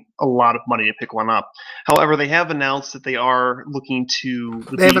spending a lot of money to pick one up. However, they have announced that they are looking to.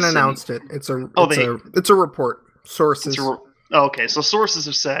 They haven't announced it. It's a report. Sources. Okay, so sources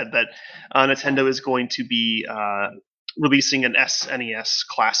have said that Nintendo is going to be releasing an SNES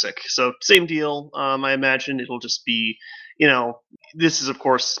Classic. So same deal. I imagine it'll just be, this is of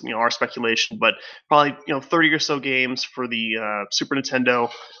course our speculation, but probably 30 or so games for the Super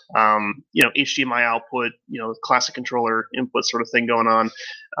Nintendo. HDMI output, classic controller input sort of thing going on.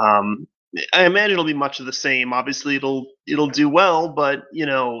 I imagine it'll be much of the same. Obviously, it'll do well, but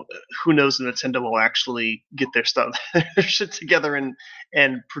who knows if Nintendo will actually get their stuff, their shit together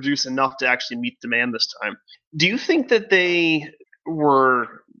and produce enough to actually meet demand this time. Do you think that they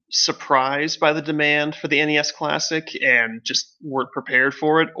were surprised by the demand for the NES Classic and just weren't prepared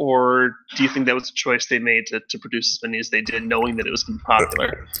for it, or do you think that was a choice they made to produce as many as they did, knowing that it was going to be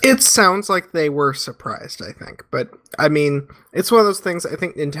popular? It sounds like they were surprised, I think, but I mean, it's one of those things. I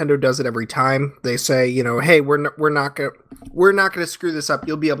think Nintendo does it every time. They say, hey, we're not gonna screw this up.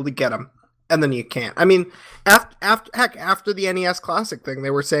 You'll be able to get them, and then you can't. I mean, after the NES Classic thing,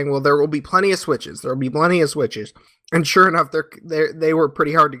 they were saying, well, there will be plenty of Switches. There will be plenty of Switches. And sure enough, they were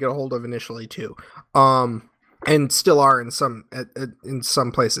pretty hard to get a hold of initially too, and still are in some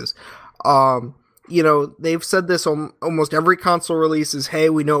places. They've said this almost every console release is, hey,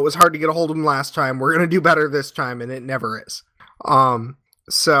 we know it was hard to get a hold of them last time. We're gonna do better this time, and it never is.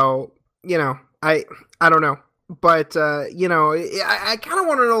 So I don't know, but I kind of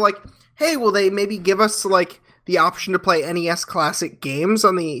want to know, like, hey, will they maybe give us like the option to play NES Classic games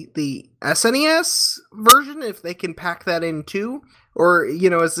on the SNES version if they can pack that in too, or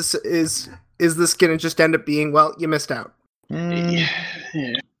is this gonna just end up being, well, you missed out? Yeah,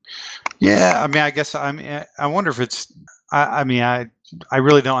 I mean, I guess I wonder if it's. I mean, I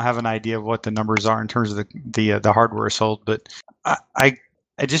really don't have an idea of what the numbers are in terms of the hardware sold, but I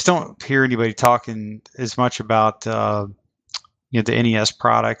just don't hear anybody talking as much about the NES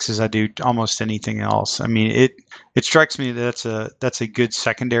products as I do almost anything else. I mean, it strikes me that that's a good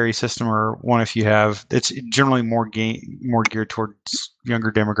secondary system, or one if you have. It's generally more geared towards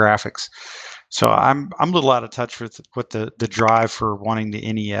younger demographics. So I'm a little out of touch with what the drive for wanting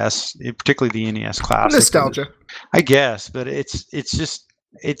the NES, particularly the NES Classic. Nostalgia, I guess, but it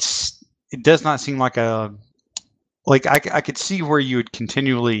does not seem like a. Like I could see where you would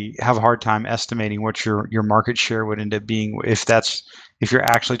continually have a hard time estimating what your market share would end up being if you're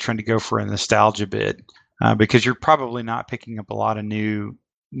actually trying to go for a nostalgia bid, because you're probably not picking up a lot of new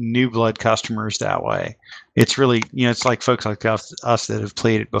blood customers that way. It's really it's like folks like us that have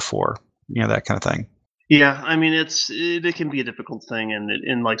played it before, that kind of thing. Yeah, I mean it can be a difficult thing,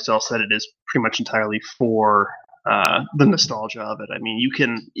 and like Zell said, it is pretty much entirely for the nostalgia of it. I mean,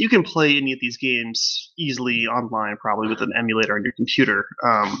 you can play any of these games easily online, probably with an emulator on your computer.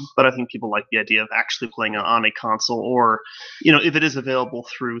 But I think people like the idea of actually playing on a console, or if it is available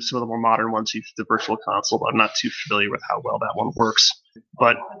through some of the more modern ones, the Virtual Console. But I'm not too familiar with how well that one works.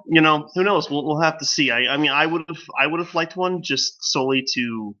 But who knows? We'll have to see. I mean, I would have liked one just solely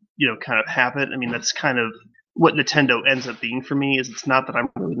to kind of have it. I mean, that's kind of what Nintendo ends up being for me. Is it's not that I'm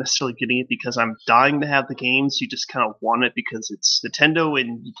really necessarily getting it because I'm dying to have the games. You just kind of want it because it's Nintendo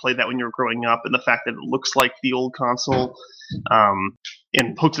and you played that when you were growing up, and the fact that it looks like the old console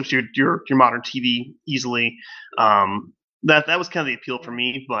and hooks up to your modern TV easily. That was kind of the appeal for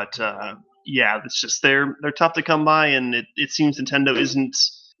me. But yeah, it's just they're tough to come by, and it seems Nintendo isn't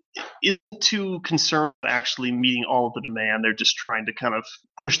isn't too concerned with actually meeting all of the demand. They're just trying to kind of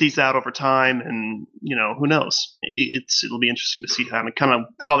push these out over time, and who knows? It'll be interesting to see how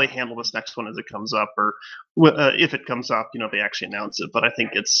they handle this next one as it comes up, or if it comes up, if they actually announce it. But I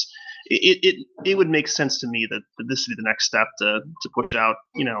think it would make sense to me that this would be the next step to push out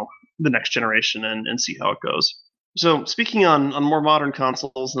the next generation and see how it goes. So speaking on more modern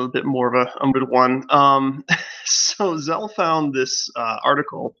consoles, and a bit more of a good one. So Zell found this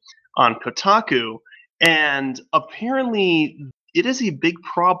article on Kotaku, and apparently it is a big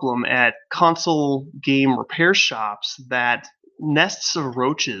problem at console game repair shops that nests of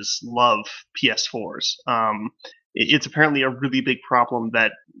roaches love PS4s. It's apparently a really big problem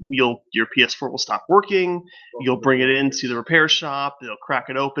that your PS4 will stop working. You'll bring it into the repair shop, they'll crack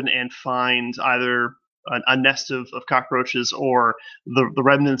it open and find either a nest of cockroaches or the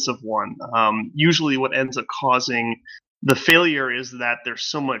remnants of one. Usually, what ends up causing the failure is that there's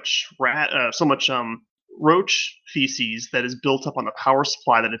so much roach feces that is built up on the power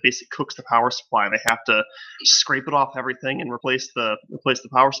supply that it basically cooks the power supply, and they have to scrape it off everything and replace the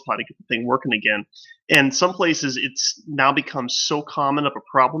power supply to get the thing working again. And some places it's now become so common of a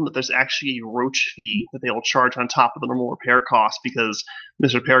problem that there's actually a roach fee that they'll charge on top of the normal repair cost, because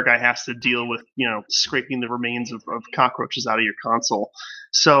this repair guy has to deal with scraping the remains of cockroaches out of your console.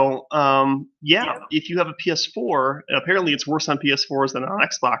 So if you have a PS4, apparently it's worse on PS4s than on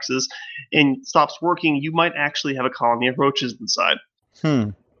Xboxes, and stops working, you might actually have a colony of roaches inside.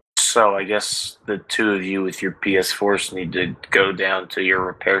 So I guess the two of you with your PS4s need to go down to your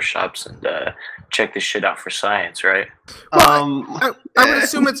repair shops and check this shit out for science, right? Well, I would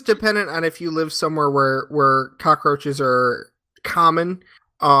assume it's dependent on if you live somewhere where cockroaches are common.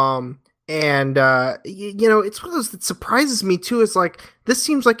 And it's one of those that surprises me too. Is like, this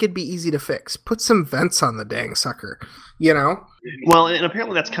seems like it'd be easy to fix. Put some vents on the dang sucker, Well, and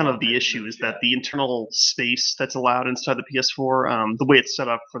apparently that's kind of the issue, is that the internal space that's allowed inside the PS4, the way it's set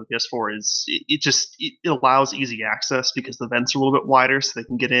up for the PS4 is it allows easy access because the vents are a little bit wider, so they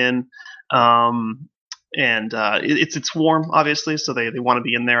can get in. And it's warm, obviously, so they want to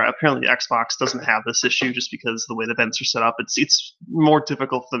be in there. Apparently, Xbox doesn't have this issue just because the way the vents are set up. It's more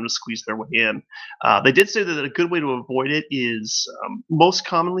difficult for them to squeeze their way in. They did say that a good way to avoid it is, most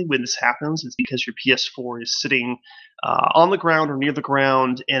commonly when this happens, is because your PS4 is sitting on the ground or near the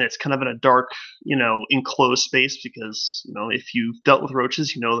ground, and it's kind of in a dark, enclosed space, because if you've dealt with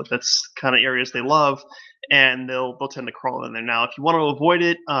roaches, that's kind of areas they love, and they'll tend to crawl in there. Now, if you want to avoid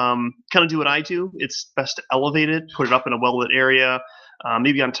it, kind of do what I do. It's best to elevate it, put it up in a well-lit area,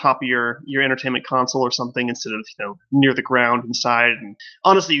 maybe on top of your entertainment console or something, instead of near the ground inside. And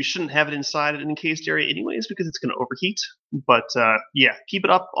honestly, you shouldn't have it inside an encased area anyways, because it's going to overheat. But keep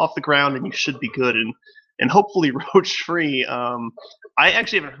it up off the ground, and you should be good and hopefully roach free. I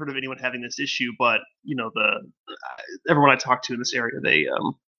actually haven't heard of anyone having this issue, but everyone I talk to in this area,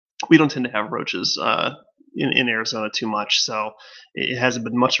 we don't tend to have roaches in Arizona too much, so it hasn't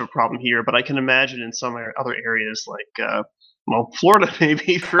been much of a problem here. But I can imagine in some other areas, like Florida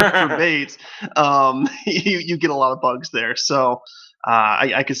maybe for Bates, you get a lot of bugs there. So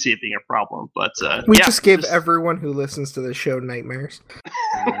I could see it being a problem. But we just gave everyone who listens to the show nightmares.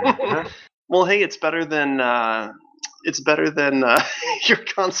 Well, hey, it's better than your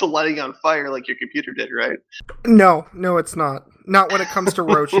console lighting on fire like your computer did, right? No, it's not. Not when it comes to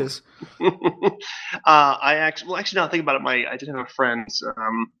roaches. Actually, now think about it, I did have a friend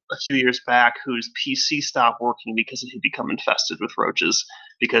a few years back whose PC stopped working because it had become infested with roaches,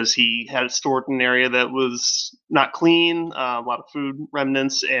 because he had it stored in an area that was not clean, a lot of food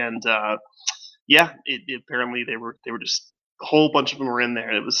remnants, and apparently they were just, a whole bunch of them were in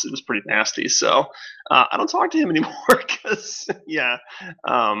there. It was pretty nasty. So I don't talk to him anymore because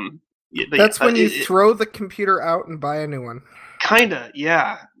that's when you throw the computer out and buy a new one. Kinda,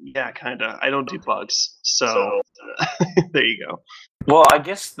 yeah, kinda. I don't do bugs, so there you go. Well, I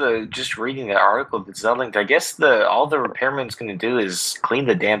guess just reading that article that's linked, I guess all the repairman's going to do is clean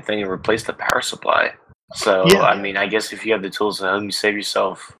the damn thing and replace the power supply. So I mean, I guess if you have the tools at home, you save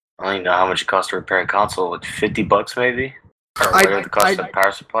yourself. I don't even know how much it costs to repair a console. Like $50 maybe. Or whatever the cost of the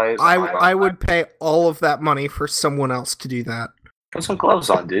power supply is. I would pay all of that money for someone else to do that. Put some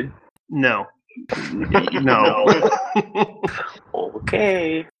gloves on, dude. No.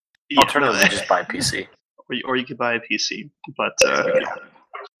 Okay. Alternatively, just buy a PC. Or you could buy a PC. But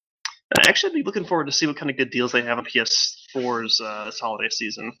actually, I'd be looking forward to see what kind of good deals they have on PS4s this holiday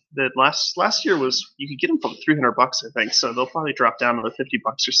season. The last year was, you could get them for $300, I think. So they'll probably drop down to the $50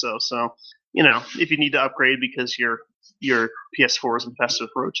 or so. So if you need to upgrade because your PS4 is infested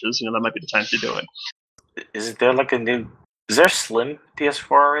with roaches, that might be the time to do it. Is there like a new Is there Slim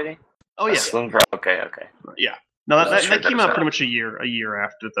PS4 already? Oh yeah, Slim. Okay. yeah. No, Wasn't sure that came out that pretty much a year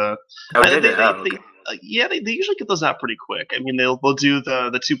after the. Oh, did it? Okay. They usually get those out pretty quick. I mean, they'll do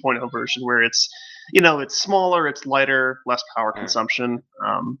the 2.0 version where it's, it's smaller, it's lighter, less power consumption.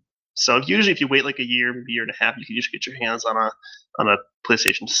 So usually if you wait like a year, maybe a year and a half, you can usually get your hands on a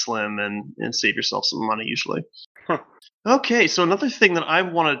PlayStation Slim and save yourself some money usually. Huh. Okay, so another thing that I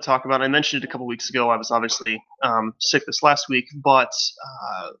wanted to talk about, I mentioned it a couple weeks ago. I was obviously sick this last week, but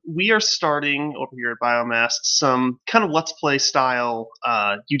we are starting over here at Biomast some kind of Let's Play style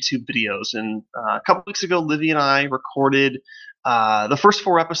YouTube videos. And a couple weeks ago, Livy and I recorded the first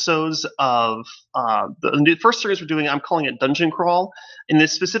 4 episodes of the first series we're doing. I'm calling it Dungeon Crawl, and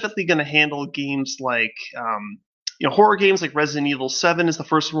it's specifically going to handle games like horror games like Resident Evil 7 is the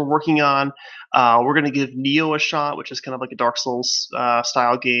first one we're working on. We're going to give Neo a shot, which is kind of like a Dark Souls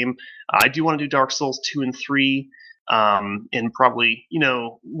style game. I do want to do Dark Souls 2 and 3, and probably,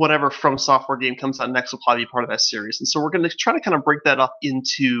 whatever From Software game comes out next will probably be part of that series. And so we're going to try to kind of break that up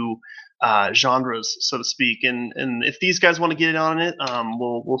into genres, so to speak. And if these guys want to get in on it,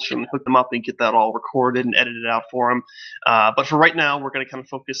 we'll certainly hook them up and get that all recorded and edited out for them. But for right now, we're going to kind of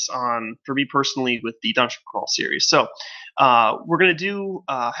focus on, for me personally, with the Dungeon Crawl series. So we're going to do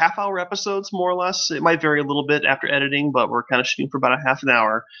half-hour episodes, more or less. It might vary a little bit after editing, but we're kind of shooting for about a half an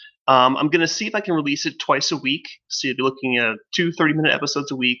hour. I'm going to see if I can release it twice a week. So you'll be looking at 2 30-minute episodes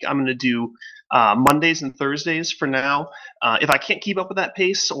a week. I'm going to do Mondays and Thursdays for now. If I can't keep up with that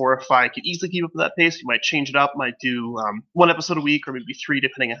pace, or if I could easily keep up with that pace, we might change it up. Might do 1 episode a week, or maybe 3,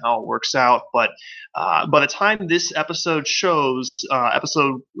 depending on how it works out. But by the time this episode shows,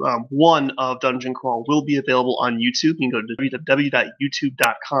 episode 1 of Dungeon Crawl will be available on YouTube. You can go to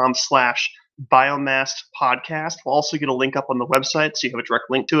www.youtube.com/Biomast podcast. We'll also get a link up on the website, so you have a direct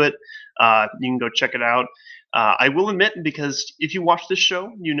link to it. You can go check it out. I will admit, because if you watch this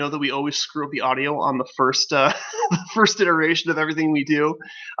show, you know that we always screw up the audio on the first the first iteration of everything we do.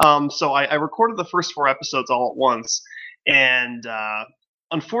 So I recorded the first 4 episodes all at once, and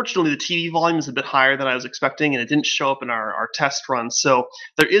unfortunately the TV volume is a bit higher than I was expecting, and it didn't show up in our test run. So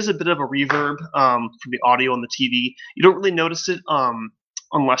there is a bit of a reverb from the audio on the TV. You don't really notice it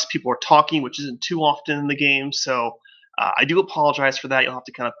unless people are talking, which isn't too often in the game. So I do apologize for that. You'll have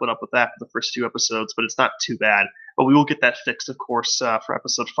to kind of put up with that for the first 2 episodes, but it's not too bad. But we will get that fixed, of course, for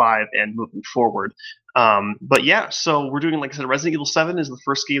episode 5 and moving forward. But yeah, so we're doing, like I said, Resident Evil 7 is the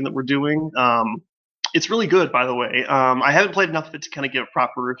first game that we're doing. It's really good, by the way. I haven't played enough of it to kind of give a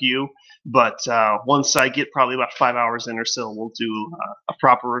proper review, but once I get probably about 5 hours in or so, we'll do a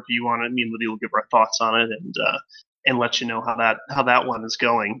proper review on it. Me and Libby will give our thoughts on it and let you know how that one is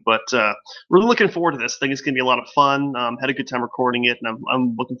going. But really looking forward to this. I think it's going to be a lot of fun. Had a good time recording it, and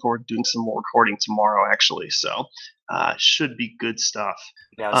I'm looking forward to doing some more recording tomorrow, actually. So should be good stuff.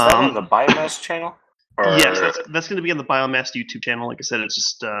 Now, is that on the Biomast channel? Yes, that's going to be on the Biomast YouTube channel. Like I said, it's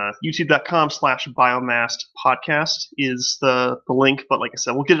just youtube.com/Biomast podcast is the link. But like I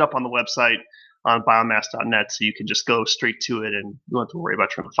said, we'll get it up on the website on biomast.net, so you can just go straight to it, and you don't have to worry about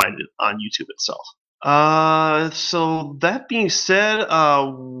trying to find it on YouTube itself. So that being said,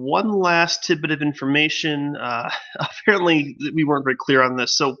 one last tidbit of information. Apparently, we weren't very clear on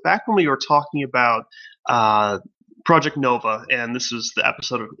this. So back when we were talking about Project Nova, and this was the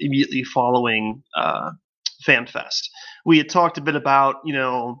episode immediately following FanFest, we had talked a bit about,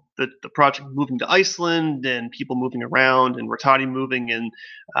 the project moving to Iceland and people moving around and Rattati moving, and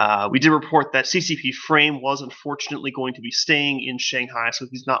we did report that CCP Frame was unfortunately going to be staying in Shanghai, so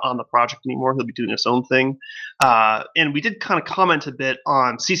he's not on the project anymore. He'll be doing his own thing. And we did kind of comment a bit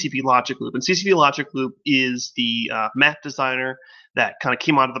on CCP Logic Loop, and CCP Logic Loop is the map designer that kind of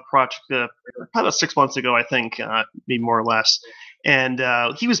came out of the project probably about 6 months ago, I think, maybe more or less. And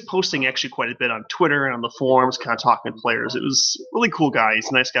he was posting actually quite a bit on Twitter and on the forums, kind of talking to players. It was a really cool guy. He's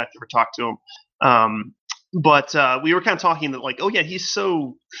a nice guy to ever talk to him. But we were kind of talking that, like, oh yeah, he's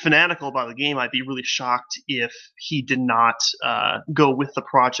so fanatical about the game. I'd be really shocked if he did not go with the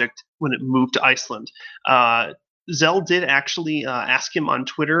project when it moved to Iceland. Zell did actually ask him on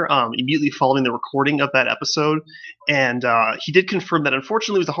Twitter immediately following the recording of that episode, and he did confirm that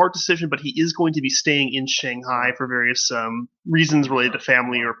unfortunately it was a hard decision, but he is going to be staying in Shanghai for various reasons related to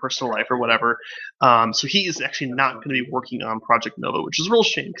family or personal life or whatever. So he is actually not going to be working on Project Nova, which is a real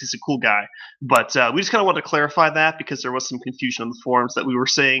shame because he's a cool guy. But we just kind of wanted to clarify that because there was some confusion on the forums that we were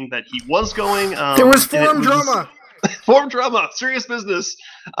saying that he was going. There was forum drama. Forum drama, serious business.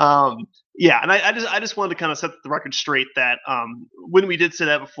 Yeah, and I just wanted to kind of set the record straight that when we did say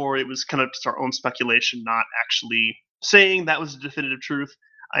that before, it was kind of just our own speculation, not actually saying that was the definitive truth.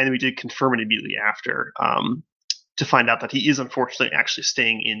 And we did confirm it immediately after to find out that he is unfortunately actually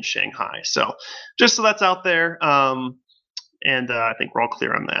staying in Shanghai. So just so that's out there. And I think we're all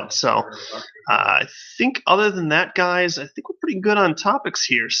clear on that. So I think other than that, guys, I think we're pretty good on topics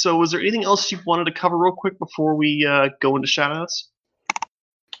here. So was there anything else you wanted to cover real quick before we go into shoutouts?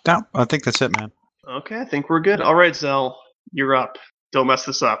 No, I think that's it, man. Okay, I think we're good. All right, Zell, you're up. Don't mess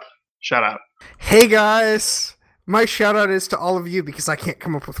this up. Shout out. Hey guys, my shout out is to all of you because I can't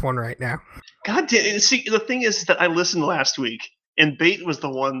come up with one right now. God damn it. See, the thing is that I listened last week, and Bait was the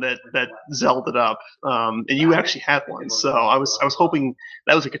one that Zelled it up, and you actually had one. So I was hoping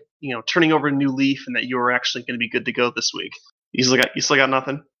that was like a, turning over a new leaf, and that you were actually going to be good to go this week. You still got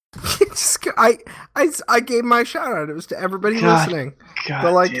nothing. I gave my shout out. It was to everybody listening.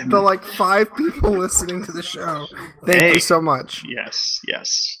 The like 5 people listening to the show. Thank you so much. Yes.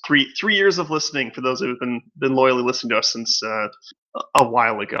 3 years of listening for those who have been loyally listening to us since a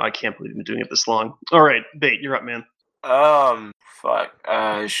while ago. I can't believe we've been doing it this long. All right, Bait, you're up, man. Fuck.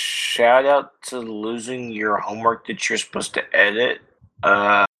 Shout out to losing your homework that you're supposed to edit.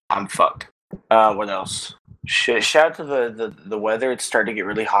 I'm fucked. What else? Shout out to the weather. It's starting to get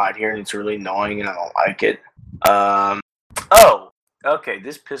really hot here, and it's really annoying, and I don't like it. Okay,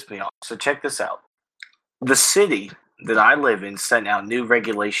 this pissed me off. So check this out. The city that I live in sent out new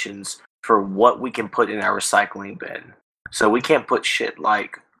regulations for what we can put in our recycling bin. So we can't put shit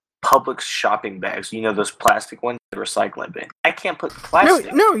like Publix shopping bags. You know those plastic ones in the recycling bin. I can't put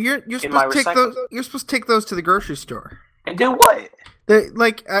plastic. No, you're supposed to take those. You're supposed to take those to the grocery store. And do what?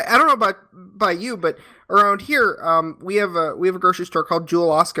 I don't know about you, but around here, we have a grocery store called Jewel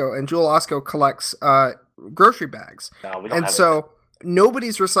Osco, and Jewel Osco collects grocery bags. No, we don't and have so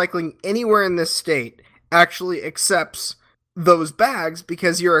nobody's recycling anywhere in this state actually accepts those bags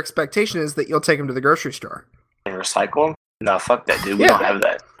because your expectation is that you'll take them to the grocery store and recycle them. No, fuck that, dude. We don't have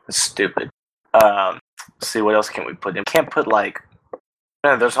that. That's stupid. Let's see, what else can we put in? Can't put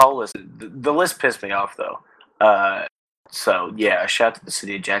there's a whole list. The list pissed me off though. So yeah, shout out to the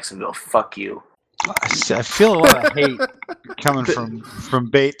city of Jacksonville. Fuck you. I feel a lot of hate coming from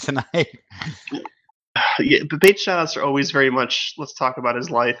Bait tonight. Yeah, but Bait shoutouts are always very much, let's talk about his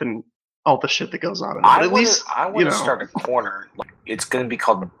life and all the shit that goes on. I want to start a corner. It's going to be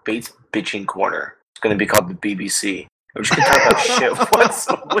called Bait's Bitching Corner. It's going to be called the BBC. We're just going to talk about shit once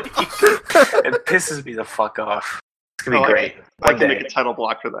a week. It pisses me the fuck off. It's going to be great. I can make a title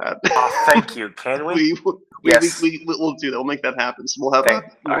block for that. Oh, thank you. Can we? Yes. We'll do that. We'll make that happen. So we'll have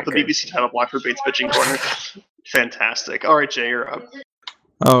the BBC title block for Bait's Bitching Corner. Fantastic. All right, Jay, you're up.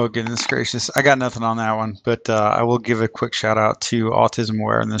 Oh, goodness gracious. I got nothing on that one, but I will give a quick shout out to Autism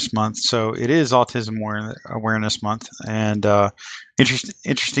Awareness Month. So it is Autism Awareness Month. And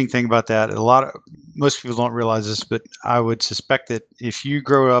interesting thing about that, most people don't realize this, but I would suspect that if you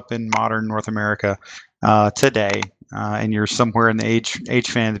grow up in modern North America today, and you're somewhere in the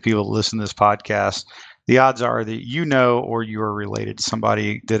age fan of the people that listen to this podcast, the odds are that you know or you are related to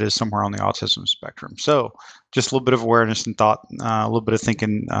somebody that is somewhere on the autism spectrum. So just a little bit of awareness and thought, a little bit of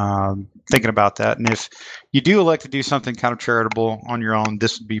thinking about that. And if you do elect to do something kind of charitable on your own,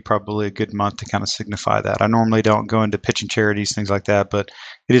 this would be probably a good month to kind of signify that. I normally don't go into pitching charities, things like that, but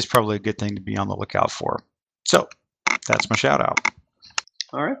it is probably a good thing to be on the lookout for. So that's my shout out.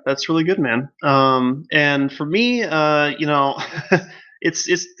 All right, that's really good, man. And for me,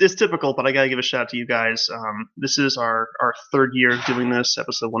 it's typical, but I gotta give a shout out to you guys. This is our 3rd year doing this,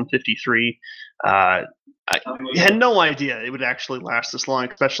 episode 153. I had no idea it would actually last this long,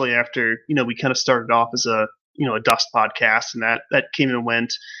 especially after we kind of started off as a Dust podcast, and that came and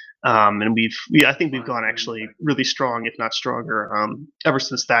went. And I think we've gone actually really strong, if not stronger, ever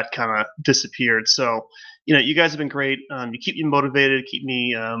since that kind of disappeared. So you guys have been great. You keep me motivated, keep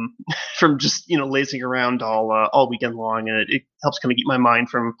me from just lazing around all weekend long, and it helps kind of keep my mind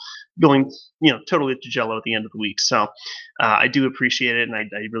from going totally to jello at the end of the week. So I do appreciate it, and I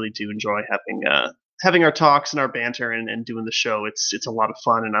really do enjoy having our talks and our banter and doing the show. It's a lot of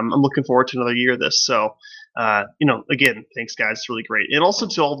fun, and I'm looking forward to another year of this. So again, thanks guys. It's really great. And also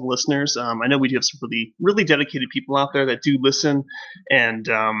to all the listeners, I know we do have some really, really dedicated people out there that do listen and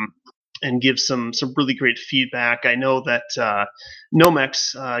give some really great feedback. I know that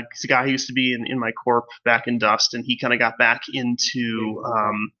Nomex is a guy who used to be in my corp back in Dust, and he kind of got back into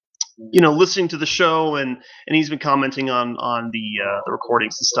listening to the show, and he's been commenting on the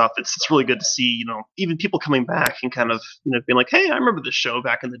recordings and stuff. It's really good to see even people coming back and kind of being like, hey, I remember this show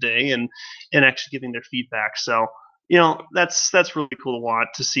back in the day, and actually giving their feedback. So that's really cool to watch,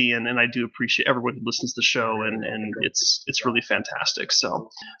 to see, and I do appreciate everyone who listens to the show, and it's really fantastic. So,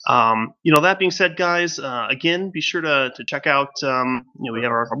 that being said, guys, again, be sure to check out, we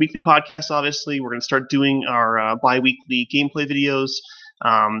have our weekly podcast. Obviously, we're going to start doing our bi-weekly gameplay videos.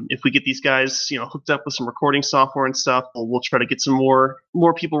 If we get these guys, hooked up with some recording software and stuff, we'll try to get some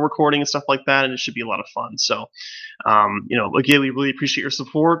more people recording and stuff like that, and it should be a lot of fun. So, again, we really appreciate your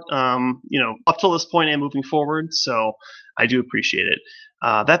support, up till this point and moving forward. So I do appreciate it.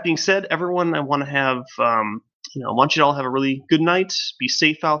 That being said, everyone, I want you to all have a really good night. Be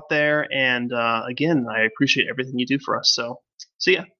safe out there, and again, I appreciate everything you do for us. So, see ya.